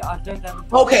really. I don't have a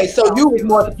problem. Okay, so you was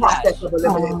more the process of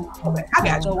eliminating. Okay, I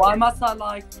got you. So why must I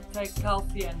like take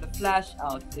Kelsey and the Flash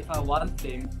out if I want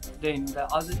them? Then the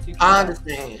other two. I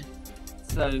understand.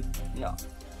 So yeah.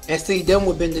 And see, them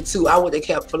would have been the two. I would have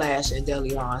kept Flash and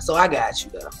Deleon. So I got you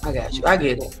though. I got you. I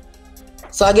get it.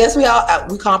 So I guess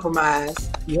we compromised.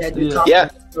 You had to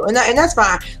compromise. And that's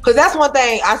fine. Because that's one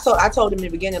thing I told him in the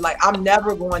beginning, like, I'm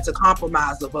never going to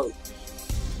compromise the vote.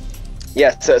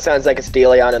 Yeah, so it sounds like it's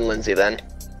Deleon and Lindsay then,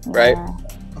 right?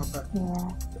 Okay.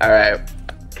 All right.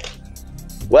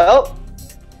 Well,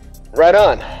 right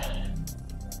on.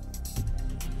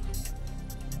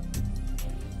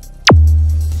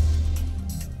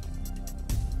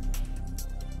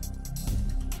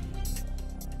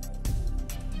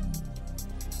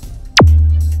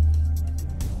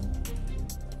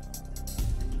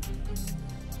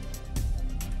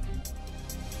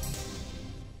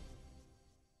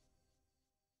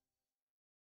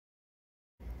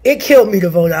 It killed me to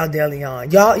vote out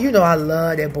Deleon. Y'all, you know I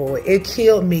love that boy. It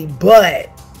killed me, but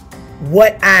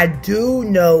what I do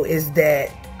know is that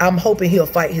I'm hoping he'll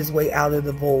fight his way out of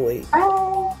the void.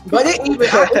 But I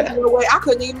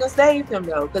couldn't even have saved him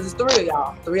though, because it's 3 of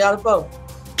y'all. 3 out of 4.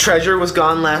 Treasure was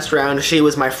gone last round. She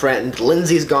was my friend.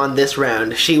 Lindsay's gone this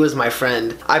round. She was my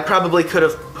friend. I probably could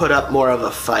have put up more of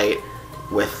a fight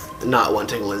with not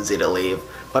wanting Lindsay to leave,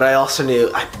 but I also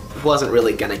knew I wasn't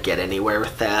really gonna get anywhere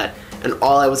with that. And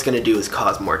all I was going to do is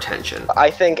cause more tension.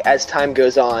 I think as time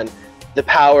goes on, the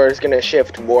power is going to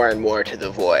shift more and more to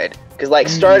the void. Because, like,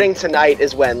 starting tonight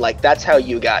is when, like, that's how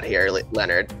you got here,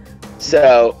 Leonard.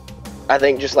 So, I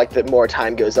think just, like, the more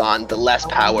time goes on, the less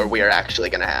power we are actually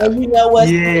going to have. And you know what?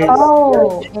 Yeah.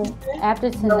 Oh,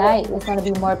 after tonight, there's going to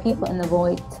be more people in the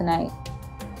void tonight.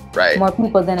 Right. More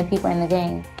people than the people in the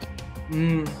game.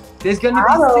 There's gonna be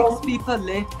 6 people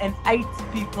left and 8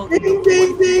 people. Ding,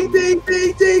 ding, ding, ding,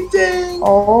 ding, ding, ding.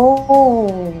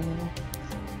 Oh.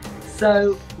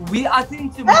 So I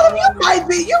think tomorrow.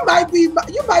 Adam, you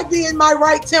might be in my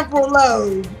right temporal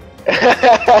lobe.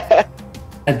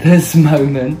 At this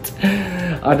moment,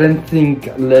 I don't think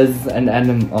Liz and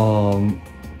Adam are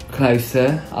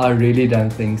closer. I really don't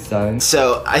think so.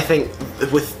 So I think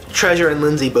with Treasure and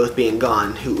Lindsay both being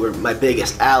gone, who were my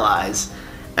biggest allies,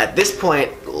 at this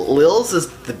point, Lils is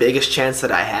the biggest chance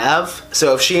that I have.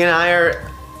 So if she and I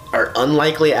are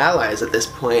unlikely allies at this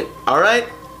point, all right,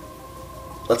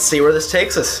 let's see where this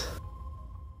takes us.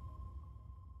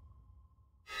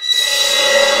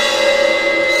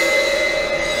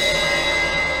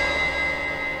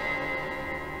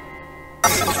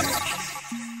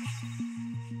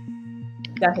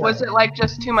 Was it like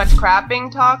just too much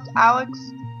crapping talk, Alex?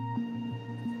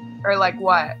 Or like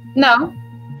what? No.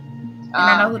 And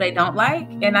I know who they don't like,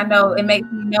 and I know it makes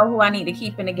me know who I need to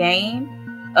keep in the game,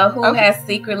 who has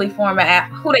secretly formed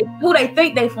who they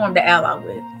think they formed an ally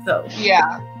with. So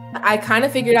yeah, I kind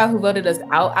of figured out who voted us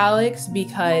out, Alex,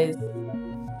 because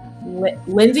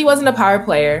Lindsay wasn't a power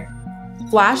player,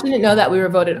 Flash didn't know that we were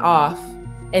voted off,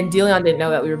 and Deleon didn't know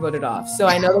that we were voted off. So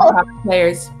I know the power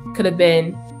players could have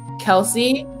been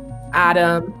Kelsey,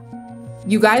 Adam.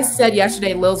 You guys said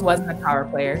yesterday Lils wasn't a power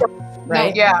player,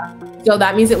 right? Yeah. So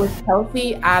that means it was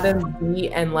Kelsey, Adam, B,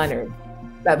 and Leonard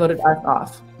that voted us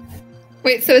off.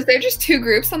 Wait, so is there just 2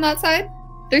 groups on that side?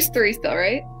 There's 3 still,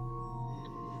 right?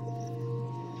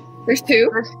 There's 2?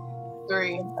 There's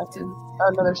 3. That's it.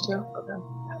 Oh, no, there's 2. Okay.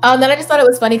 Then I just thought it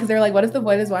was funny because they were like, what if the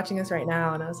Void is watching us right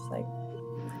now? And I was just like,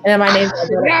 and then my name's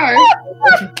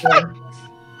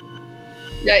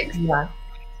Yikes. Yeah.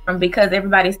 Because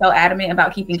everybody's so adamant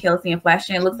about keeping Kelsey and Flash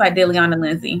in, it looks like Dillion and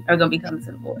Lindsay are gonna be coming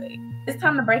to the Void. It's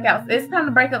time to break out. It's time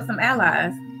to break up some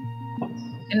allies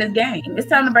in this game. It's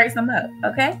time to break some up,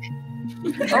 okay?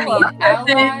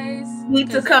 Allies need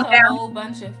to 'cause come there's down. a whole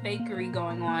bunch of fakery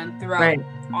going on throughout Right.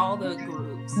 all the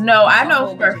groups. No, I A know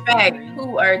whole for a bunch of fact fakery.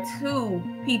 who are 2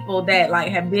 people that like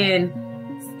have been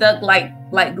stuck like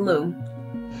glue.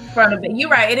 From the you're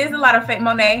right. It is a lot of fake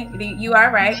Monet. You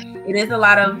are right. It is a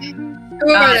lot of. You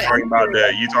talking about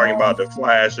that? You talking about the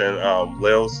Flash and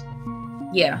Lils?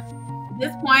 Yeah. At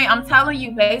this point, I'm telling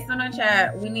you, based on the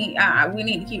chat, we need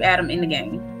to keep Adam in the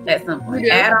game at some point.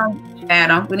 Yeah.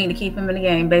 Adam, we need to keep him in the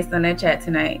game based on that chat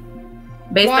tonight.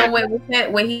 Based on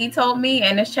what he told me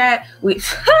in this chat,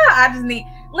 I just need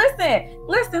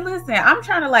listen. I'm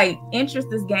trying to like interest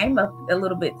this game up a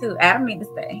little bit too. Adam need to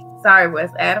stay. Sorry, Wes.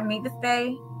 Adam need to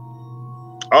stay.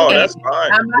 Oh, And that's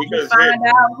fine. I'm about to Because find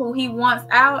out who he wants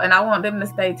out, and I want them to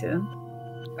stay too.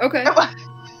 Okay.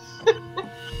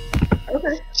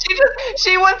 Okay.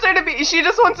 She wants her to be. She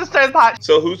just wants to start the pot.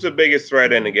 so who's the biggest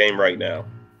threat in the game right now?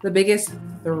 The biggest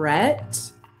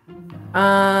threat?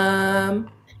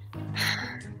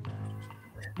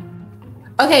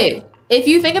 Okay, if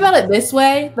you think about it this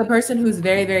way, the person who's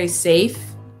very, very safe,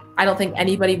 I don't think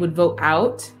anybody would vote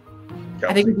out.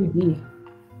 I think it would be D.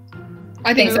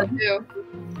 I think so too.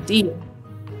 D.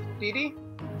 Dee?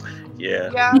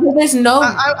 Yeah. Yeah. Because there's no.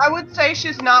 I would say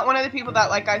she's not one of the people that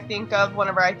like I think of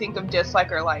whenever I think of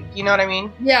dislike or like. You know what I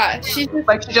mean? Yeah, she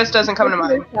just doesn't come to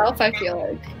mind. Herself, I feel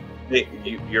like.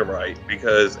 You're right,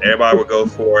 because everybody would go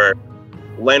for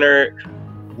Leonard,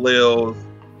 Lil,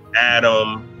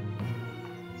 Adam,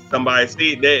 somebody.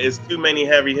 See, there is too many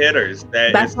heavy hitters.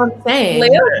 That's what I'm saying.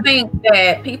 Lil thinks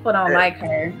that people don't like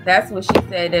her. That's what she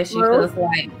said, that she feels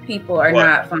like people are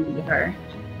not fond of her.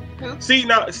 See,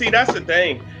 that's the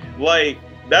thing. Like,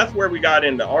 that's where we got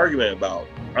into argument about.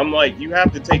 I'm like, you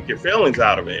have to take your feelings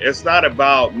out of it. It's not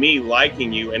about me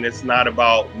liking you, and it's not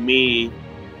about me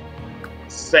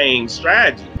saying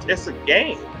strategy. It's a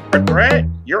game. A threat,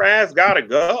 your ass gotta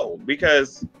go,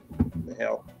 because the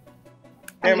hell.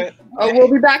 Damn it. Oh,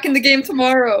 we'll be back in the game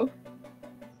tomorrow.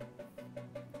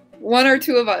 1 or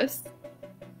 2 of us.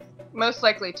 Most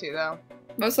likely 2, though.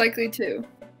 Most likely 2.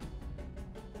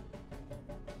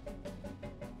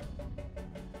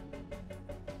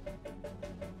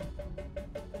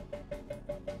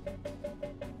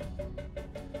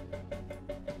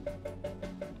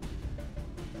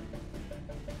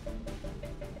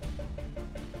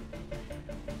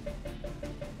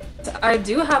 I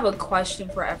do have a question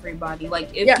for everybody.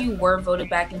 Like, if you were voted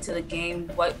back into the game,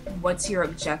 what's your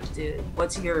objective?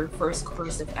 What's your first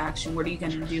course of action? What are you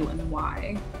gonna do and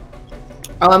why?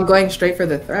 Oh, I'm going straight for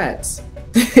the threats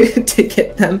to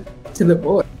get them to the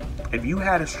board. If you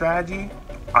had a strategy,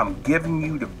 I'm giving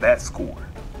you the best score.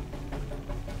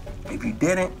 If you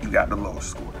didn't, you got the lowest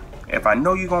score. If I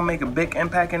know you're gonna make a big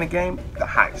impact in the game, the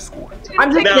highest score.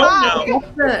 I'm just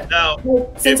now,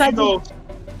 since if I you go,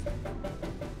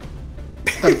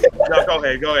 no, go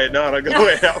ahead. No, go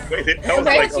ahead. I waited. I was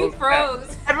like, you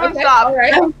froze. Everyone stop. All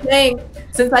right. I'm saying,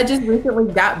 since I just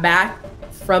recently got back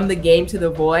from the game to the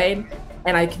Void,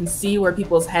 and I can see where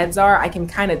people's heads are, I can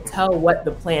kind of tell what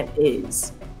the plan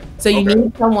is. So you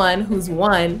need someone who's,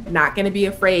 one, not going to be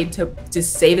afraid to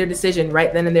just say their decision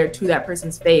right then and there to that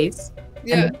person's face,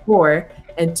 and four,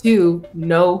 and two,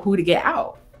 know who to get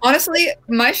out. Honestly,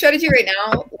 my strategy right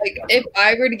now, like if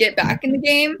I were to get back in the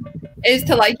game, is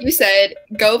to, like you said,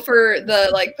 go for the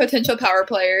like potential power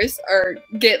players or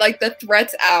get like the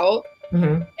threats out,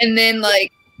 and then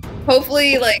like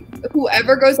hopefully like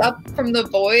whoever goes up from the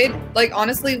Void, like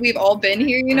honestly we've all been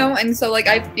here, you know, and so like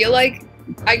I feel like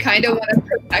I kind of want to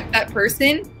protect that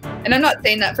person, and I'm not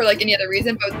saying that for like any other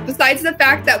reason, but besides the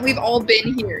fact that we've all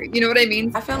been here, you know what I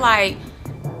mean? I feel like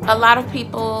a lot of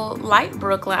people like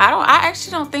Brooklyn. I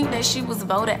actually don't think that she was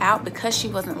voted out because she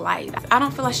wasn't liked. I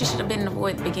don't feel like she should have been in the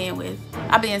Void to begin with.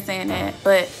 I've been saying that,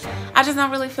 but I just don't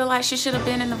really feel like she should have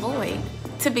been in the Void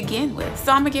to begin with.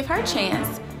 So I'm gonna give her a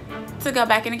chance to go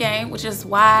back in the game, which is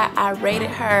why I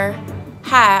rated her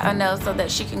high enough so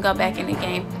that she can go back in the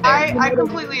game. I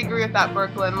completely agree with that,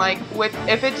 Brooklyn. Like,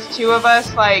 if it's two of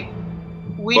us, like,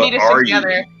 we But need to stick are you?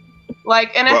 together.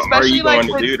 Like, and Well, are especially you like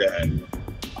going to do that?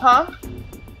 Huh?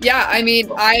 Yeah, I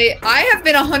mean, I have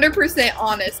been 100%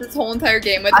 honest this whole entire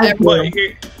game with everyone.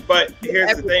 But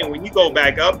here's the thing: when you go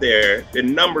back up there, the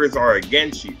numbers are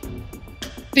against you.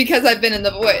 Because I've been in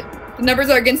the void. The numbers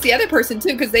are against the other person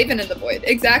too, because they've been in the void.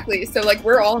 Exactly. So like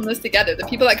we're all in this together. The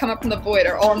people that come up from the void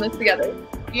are all in this together.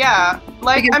 Yeah.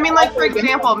 Like I mean, like for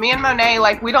example, me and Monet,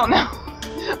 like we don't know.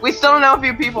 We still don't know a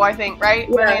few people, I think, right?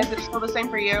 Yeah. Monet, is it still the same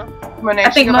for you? Monet, I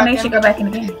think Monet should go back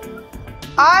in the game.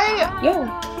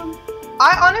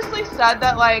 I honestly said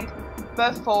that like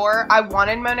before I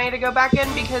wanted Monet to go back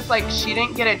in because like she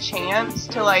didn't get a chance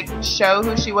to like show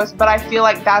who she was, but I feel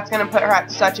like that's gonna put her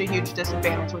at such a huge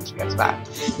disadvantage when she gets back.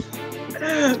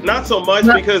 Not so much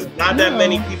because not that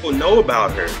many people know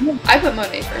about her. I put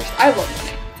Monet first. I love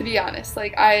Monet, to be honest.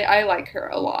 Like I like her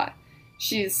a lot.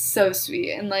 She's so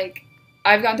sweet and like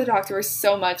I've gotten to talk to her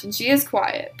so much and she is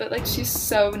quiet, but like she's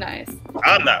so nice.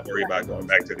 I'm not worried about going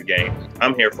back to the game.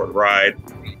 I'm here for the ride,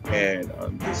 and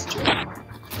I'm just chilling.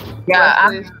 Yeah,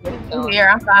 I'm here.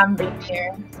 I'm fine being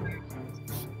here.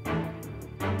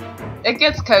 It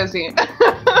gets cozy.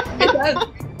 It does.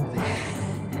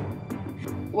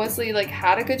 Wesley like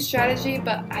had a good strategy,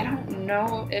 but I don't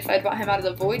know if I'd want him out of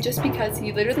the void just because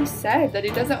he literally said that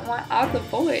he doesn't want out of the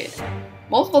void.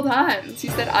 Multiple times. He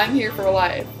said, I'm here for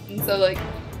life. And so like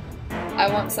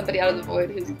I want somebody out of the void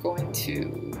who's going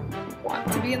to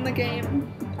want to be in the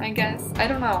game, I guess. I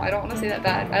don't know. I don't want to say that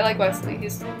bad. I like Wesley.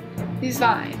 He's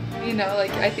fine. You know,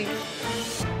 like I think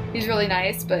he's really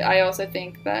nice, but I also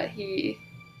think that he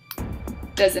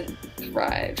doesn't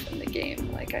thrive in the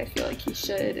game like I feel like he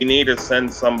should. You need to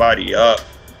send somebody up.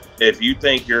 If you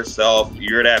think yourself,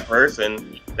 you're that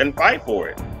person, then fight for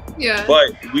it. Yeah.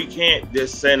 But we can't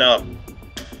just send up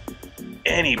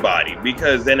anybody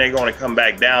because then they're going to come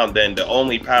back down. Then the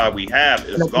only power we have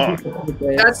is gone.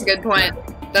 That's a good point.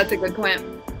 That's a good point.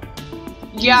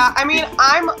 Yeah, I mean,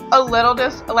 I'm a little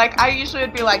like, I usually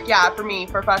would be like, yeah, for me,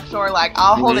 for fuck sure, like,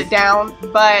 I'll hold it down,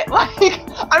 but, like,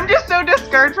 I'm just so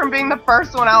discouraged from being the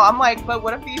first one out. I'm like, but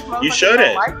what if these motherfuckers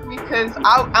don't like me, because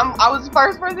I was the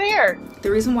first person here.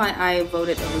 The reason why I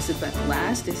voted Elizabeth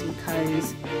last is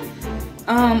because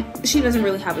she doesn't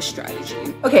really have a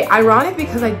strategy. Okay, ironic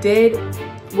because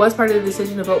was part of the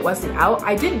decision to vote Wesley out.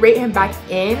 I did rate him back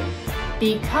in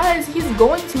because he's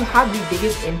going to have the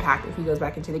biggest impact if he goes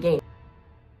back into the game.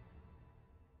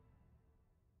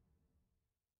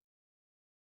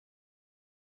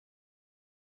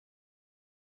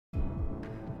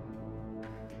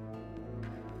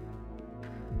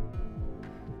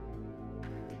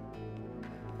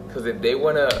 Because if they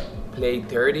want to play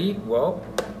dirty, well,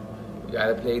 we got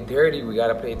to play dirty. We got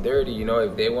to play dirty. You know,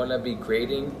 if they want to be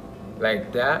grading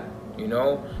like that, you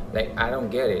know, like, I don't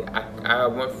get it. I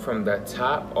went from the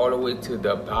top all the way to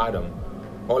the bottom.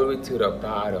 All the way to the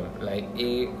bottom. Like,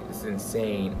 it is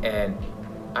insane. And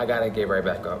I got to get right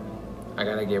back up. I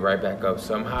got to get right back up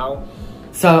somehow.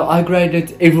 So I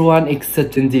graded everyone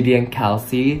except Didi and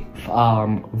Kelsey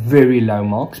very low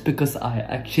marks because I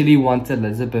actually want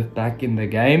Elizabeth back in the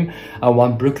game. I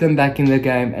want Brooklyn back in the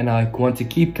game, and I want to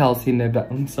keep Kelsey in the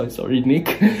I'm so sorry,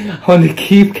 Nick. I want to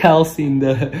keep Kelsey in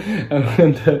the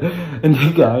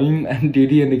game and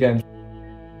Didi in the game.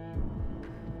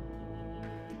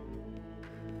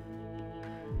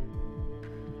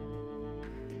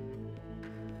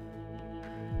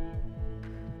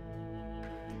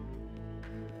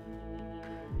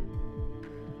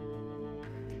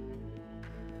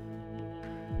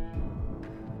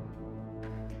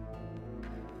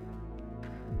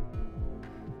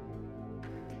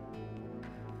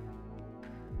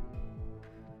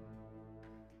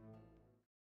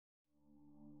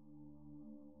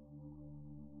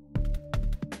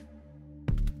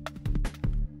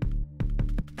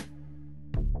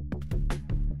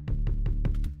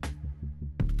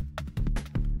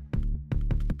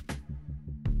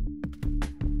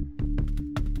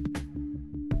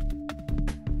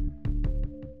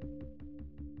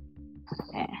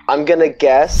 I'm gonna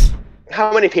guess.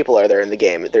 How many people are there in the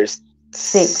game? There's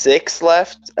six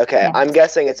left? Okay, yeah. I'm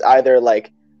guessing it's either like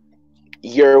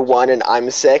you're 1 and I'm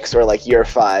 6, or like you're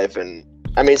 5 and...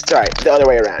 I mean, sorry, the other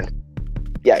way around.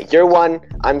 Yeah, you're 1,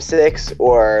 I'm 6,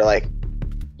 or like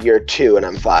you're 2 and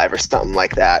I'm 5, or something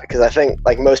like that. Because I think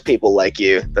like most people like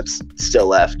you that's still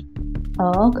left.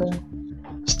 Oh, okay.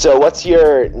 So what's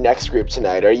your next group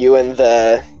tonight? Are you in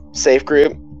the safe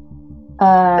group?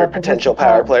 Or potential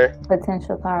power player?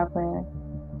 Potential power player.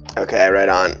 Okay, right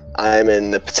on. I'm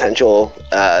in the potential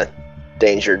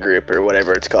danger group, or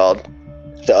whatever it's called.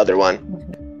 The other one.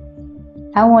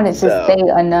 I wanted to stay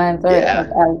a non-threat. Yeah.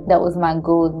 That was my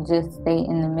goal, to just stay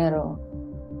in the middle.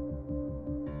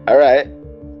 All right.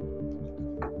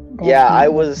 Yeah, I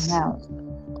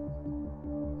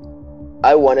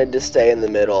wanted to stay in the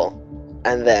middle,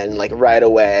 and then like right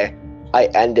away, I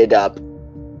ended up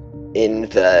in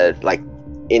the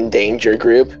in danger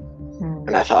group,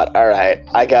 and I thought, all right,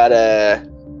 I gotta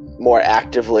more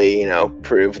actively,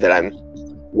 prove that I'm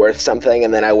worth something.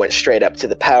 And then I went straight up to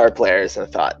the power players, and I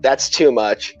thought that's too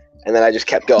much. And then I just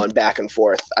kept going back and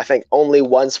forth. I think only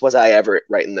once was I ever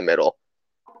right in the middle.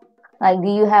 Like, do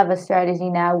you have a strategy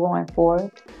now going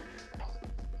forward?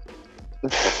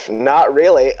 Not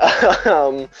really.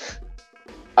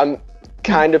 I'm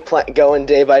kind of going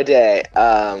day by day.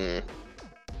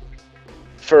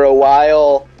 For a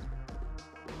while,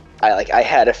 I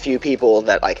had a few people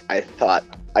that I thought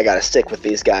I gotta stick with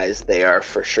these guys. They are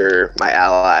for sure my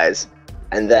allies.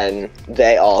 And then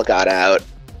they all got out.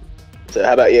 So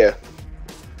how about you?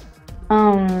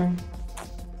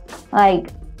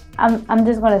 I'm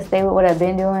just gonna stay with what I've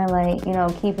been doing,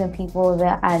 keeping people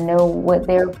that I know what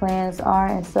their plans are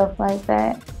and stuff like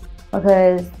that,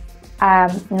 because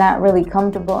I'm not really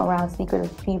comfortable around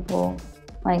secretive people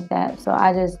like that. So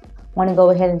I just want to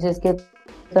go ahead and just get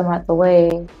them out the way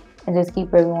and just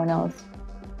keep everyone else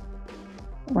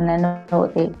when I know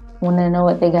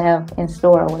what they have in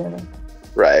store or whatever.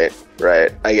 Right.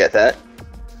 I get that.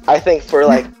 I think for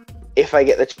if I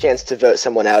get the chance to vote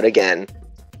someone out again,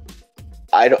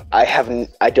 I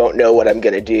don't know what I'm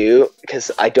gonna do, because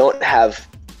I don't have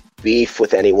beef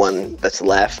with anyone that's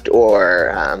left,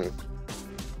 or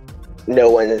no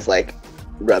one has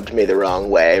rubbed me the wrong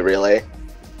way, really.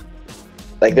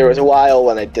 There was a while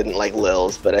when I didn't like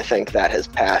Lils, but I think that has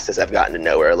passed as I've gotten to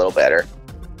know her a little better.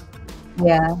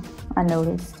 Yeah, I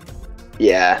noticed.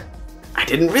 Yeah. I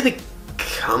didn't really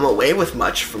come away with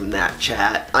much from that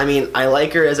chat. I mean, I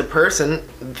like her as a person.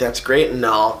 That's great and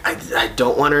all. I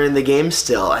don't want her in the game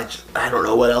still. I don't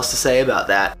know what else to say about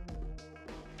that.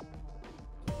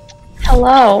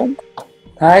 Hello.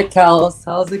 Hi, Kels.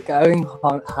 How's it going,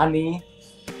 honey?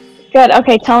 Good.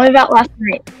 Okay, tell me about last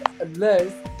night.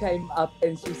 Liz came up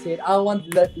and she said, I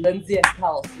want Lindsay and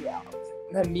Kelsey out.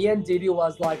 And me and Didi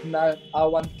was like, no, I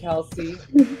want Kelsey.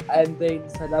 And then,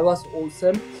 so that was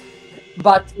awesome.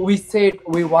 But we said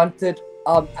we wanted,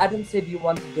 Adam said he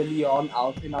wanted DeLeon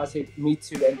out, and I said me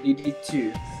too, and Didi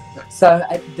too. So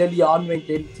DeLeon went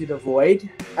into the void,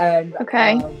 and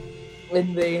okay.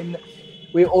 And then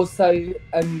we also,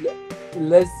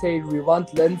 Liz said we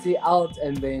want Lindsay out,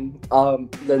 and then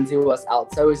Lindsay was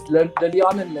out. So it's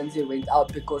DeLeon and Lindsay went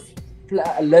out because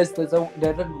Liz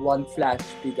didn't want Flash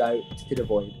to go to the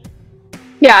void.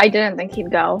 Yeah, I didn't think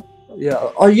he'd go.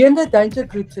 Yeah. Are you in the danger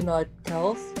group tonight,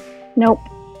 Kels? Nope.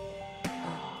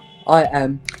 I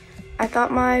am. I thought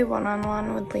my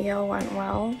one-on-one with Leo went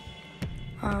well.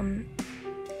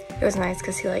 It was nice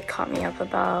because he caught me up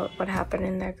about what happened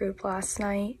in their group last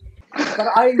night. But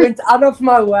I went out of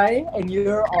my way, and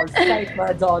you're all safe,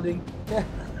 my darling.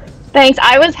 Thanks.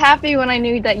 I was happy when I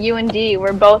knew that you and Dee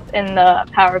were both in the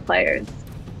power players.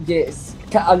 Yes.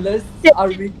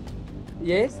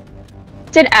 Yes?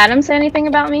 Did Adam say anything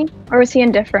about me, or was he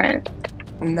indifferent?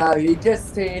 No, he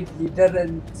just said he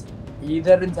didn't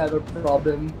have a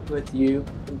problem with you,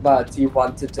 but he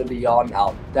wanted DeLeon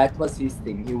out. That was his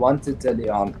thing. He wanted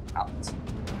DeLeon out.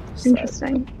 So,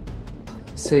 interesting.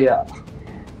 So yeah.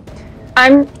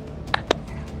 I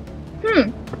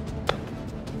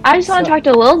just want to talk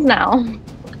to Lils now.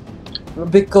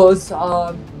 Because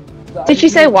did she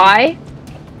say why?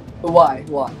 Why?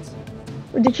 What?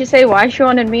 Did she say why she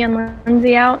wanted me and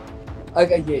Lindsay out?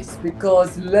 Okay, yes,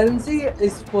 because Lindsay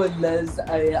is for Liz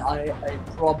a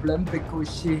problem because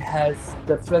she has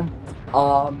different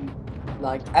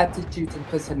attitudes and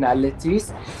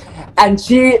personalities, and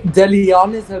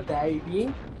DeLeon is her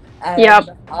baby, and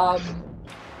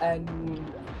and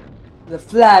the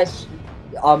Flash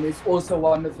is also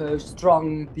one of her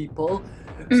strong people.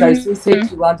 So she said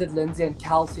she wanted Lindsay and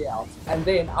Kelsey out, and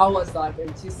then I was like,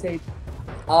 and she said.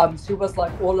 She was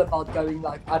all about going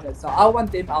others. So I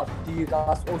want them out. Do you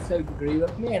guys also agree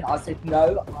with me? And I said,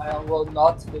 no, I will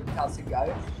not let Kelsey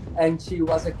go. And she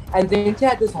was like, and then she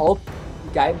had this whole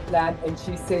game plan, and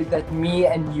she said that me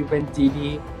and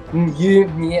Didi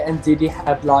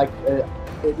have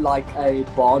a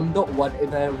bond or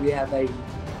whatever. We have a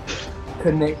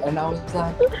connect. And I was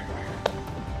like,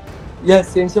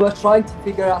 yes, and she was trying to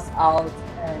figure us out.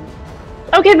 And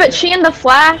okay, but she and the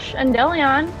Flash and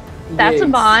DeLeon. That's a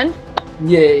bond.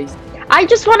 Yes. I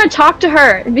just want to talk to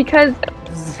her because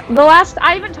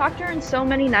I haven't talked to her in so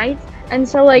many nights, and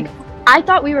so I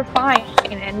thought we were fine,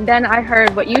 and then I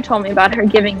heard what you told me about her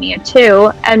giving me a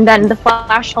 2, and then the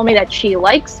Flash told me that she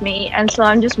likes me, and so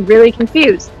I'm just really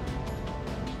confused.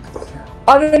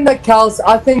 I don't know, Kels.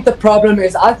 I think the problem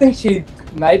is, I think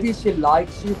maybe she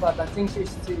likes you, but I think she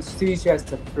sees you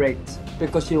as a threat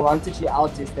because she wanted you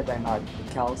out yesterday night,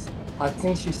 Kels. I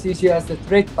think she sees you as a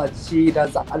threat, but she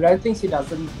does. I don't think she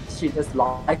doesn't. She just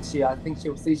likes you. I think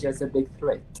she sees you as a big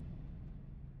threat.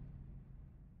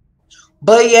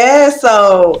 But yeah,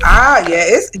 so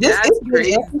it's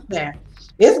getting interesting.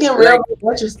 It's getting real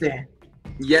interesting.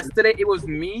 Yesterday it was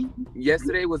me.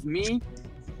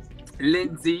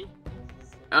 Lindsay,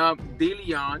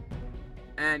 Deleon,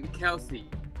 and Kelsey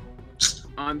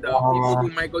on the people who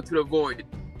might go to the void.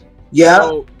 Yeah.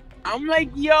 So I'm like,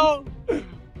 yo,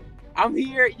 I'm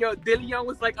here. Yo, Deleon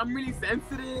was like, I'm really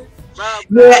sensitive. Blah,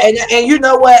 blah. Yeah, and you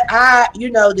know what?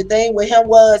 The thing with him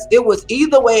was it was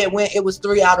either way it went, it was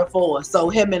 3 out of 4. So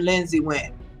him and Lindsay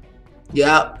went.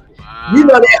 Yep. Wow. You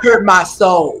know that hurt my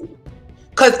soul.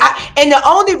 And the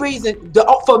only reason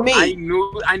for me, I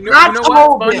knew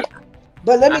told him.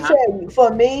 But let me tell you,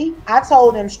 for me, I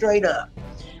told him straight up.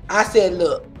 I said,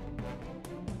 look,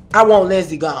 I want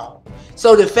Lindsay gone.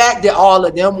 So the fact that all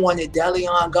of them wanted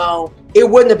Deleon gone, it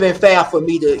wouldn't have been fair for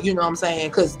me to, you know what I'm saying?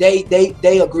 Because they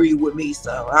agreed with me.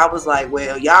 So I was like,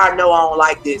 well, y'all know I don't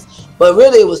like this. But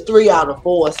really, it was 3 out of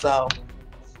 4. So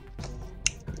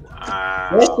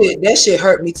that shit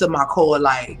hurt me to my core.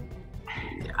 Like,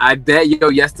 I bet,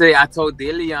 yesterday I told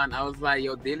Deleon, I was like,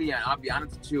 yo, Deleon, I'll be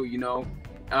honest with you,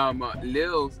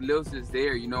 Lils is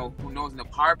there, who knows, the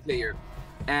power player.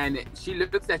 And she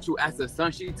looks at you as a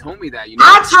son. She told me that,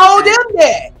 I told him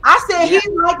that. I said he's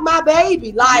like my baby.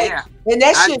 And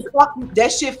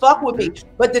that shit fuck with me.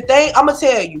 But the thing, I'm gonna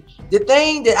tell you, the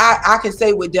thing that I can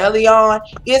say with Deleon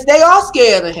is they are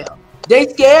scared of him. They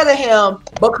scared of him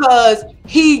because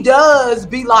he does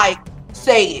be like,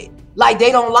 say it. Like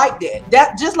they don't like that.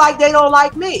 That just like they don't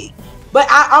like me. But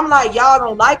I'm like, y'all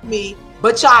don't like me,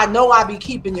 but y'all know I be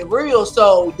keeping it real.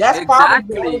 So that's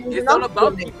probably it's all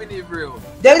about keeping it real.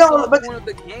 They don't but of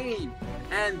the game.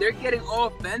 And they're getting all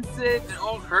offensive and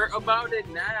all hurt about it.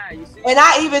 Nah, you see. And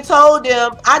I even told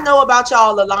them, I know about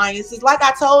y'all alliances. Like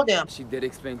I told them. She did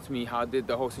explain to me how did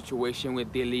the whole situation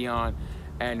with Deleon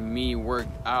and me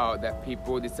worked out, that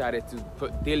people decided to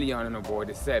put Deleon on the board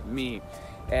except me.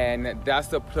 And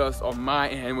that's a plus on my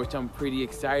end, which I'm pretty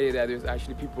excited that there's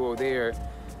actually people there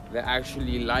that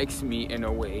actually likes me in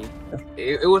a way.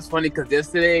 It was funny because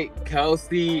yesterday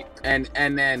Kelsey and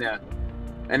then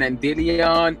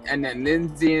Deleon and then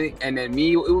Lindsay and then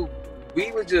me,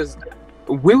 we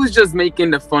was just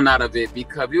making the fun out of it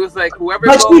because it was like whoever.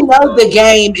 But you know the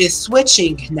game is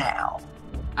switching now.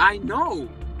 I know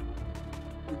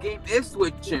the game is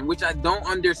switching, which I don't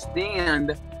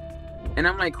understand. And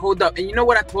I'm like, hold up. And you know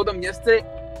what I told them yesterday?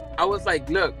 I was like,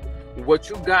 look, what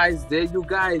you guys did, you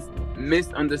guys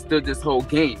misunderstood this whole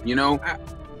game,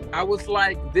 I was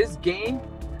like, this game,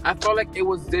 I felt like it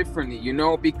was differently,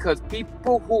 because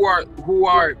people who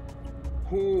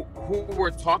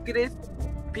were talkative,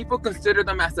 people consider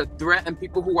them as a threat, and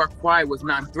people who are quiet was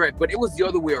non-threat. But it was the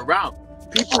other way around.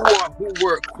 People who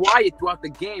were quiet throughout the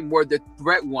game were the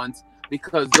threat ones,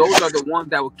 because those are the ones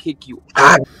that will kick you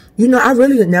out. I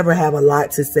really never have a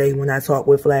lot to say when I talk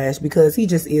with Flash because he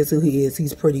just is who he is.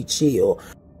 He's pretty chill.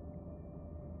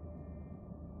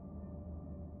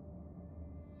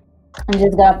 I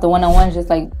just got off the one-on-ones just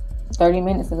like 30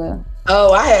 minutes ago.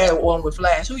 Oh, I had one with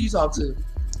Flash. Who you talk to?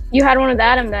 You had one with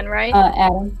Adam then, right?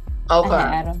 Adam. Okay.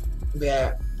 Adam.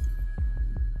 Yeah.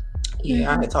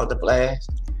 Yeah, I can talk to Flash.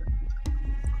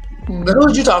 But who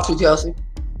did you talk to, Kelsey?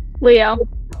 Leo.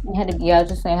 I was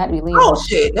just saying, it had to be Leo. Oh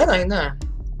shit, that ain't none.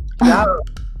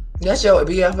 That's your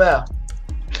BFL.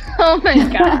 Oh my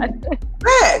god.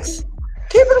 Max,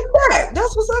 keep it back.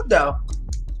 That's what's up, though.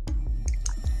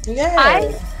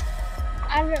 Yeah.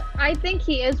 I think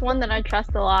he is one that I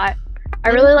trust a lot. I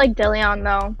really like Deleon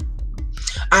though.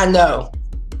 I know.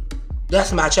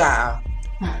 That's my child.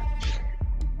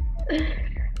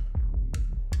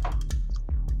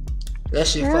 That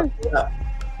shit fucked me up.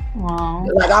 Wow.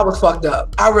 Like I was fucked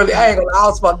up. I ain't gonna lie, I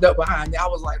was fucked up behind it. I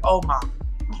was like, oh my.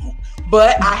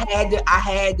 But I had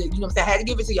to, you know what I'm saying? I had to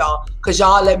give it to y'all because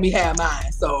y'all let me have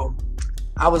mine. So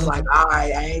I was like, all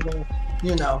right, I ain't gonna,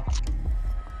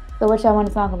 So what y'all want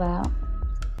to talk about?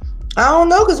 I don't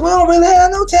know because we don't really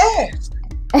have no task.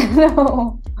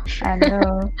 No, I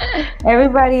know.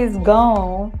 Everybody is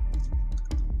gone.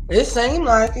 It seemed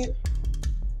like it.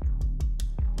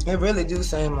 It really do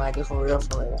seem like it for real,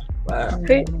 for real. Wow.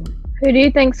 Who do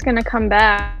you think's gonna come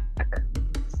back?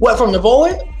 What, from the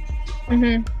void?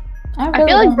 Mm-hmm. I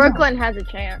feel like Brooklyn has a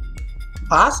chance.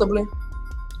 Possibly.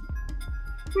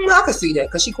 I can see that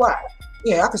because she quiet.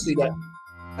 Yeah, I can see that.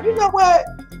 But you know what?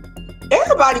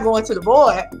 Everybody going to the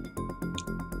void.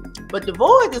 but the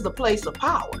void is a place of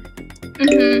power.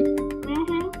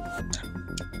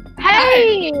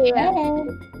 Hey! Oh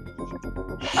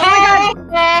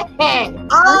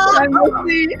my God!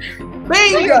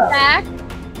 Bingo! Back.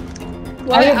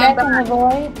 Are you back in the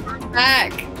void?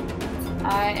 Back.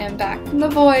 I am back from the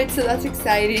void, so that's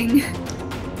exciting. You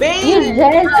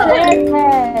just said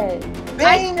that.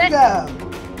 Bingo!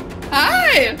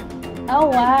 Hi! Oh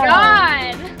wow.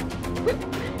 God!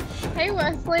 Hey,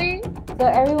 Wesley. So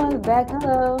everyone's back.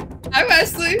 Hello. Hi,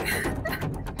 Wesley.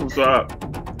 What's up?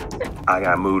 I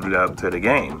got moved up to the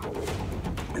game.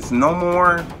 It's no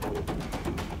more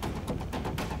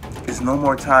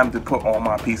time to put all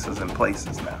my pieces in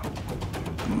places now.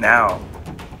 Now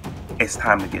it's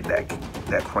time to get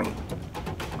that queen.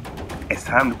 It's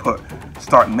time to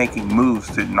start making moves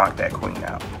to knock that queen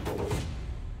out.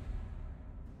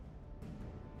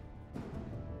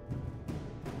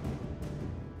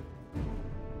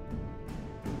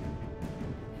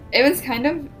 It was kind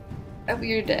of a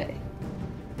weird day.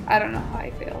 I don't know how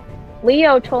I feel.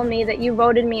 Leo told me that you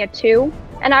voted me a 2,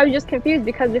 and I was just confused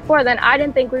because before then I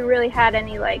didn't think we really had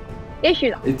any like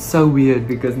issues. It's so weird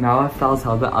because now I felt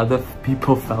how the other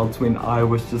people felt when I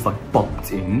was just like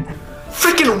bopped in.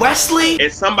 Freaking Wesley!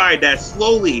 It's somebody that's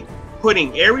slowly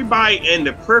putting everybody in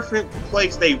the perfect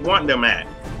place they want them at.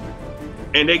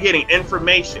 And they're getting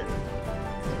information.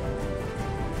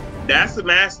 That's the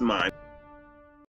mastermind.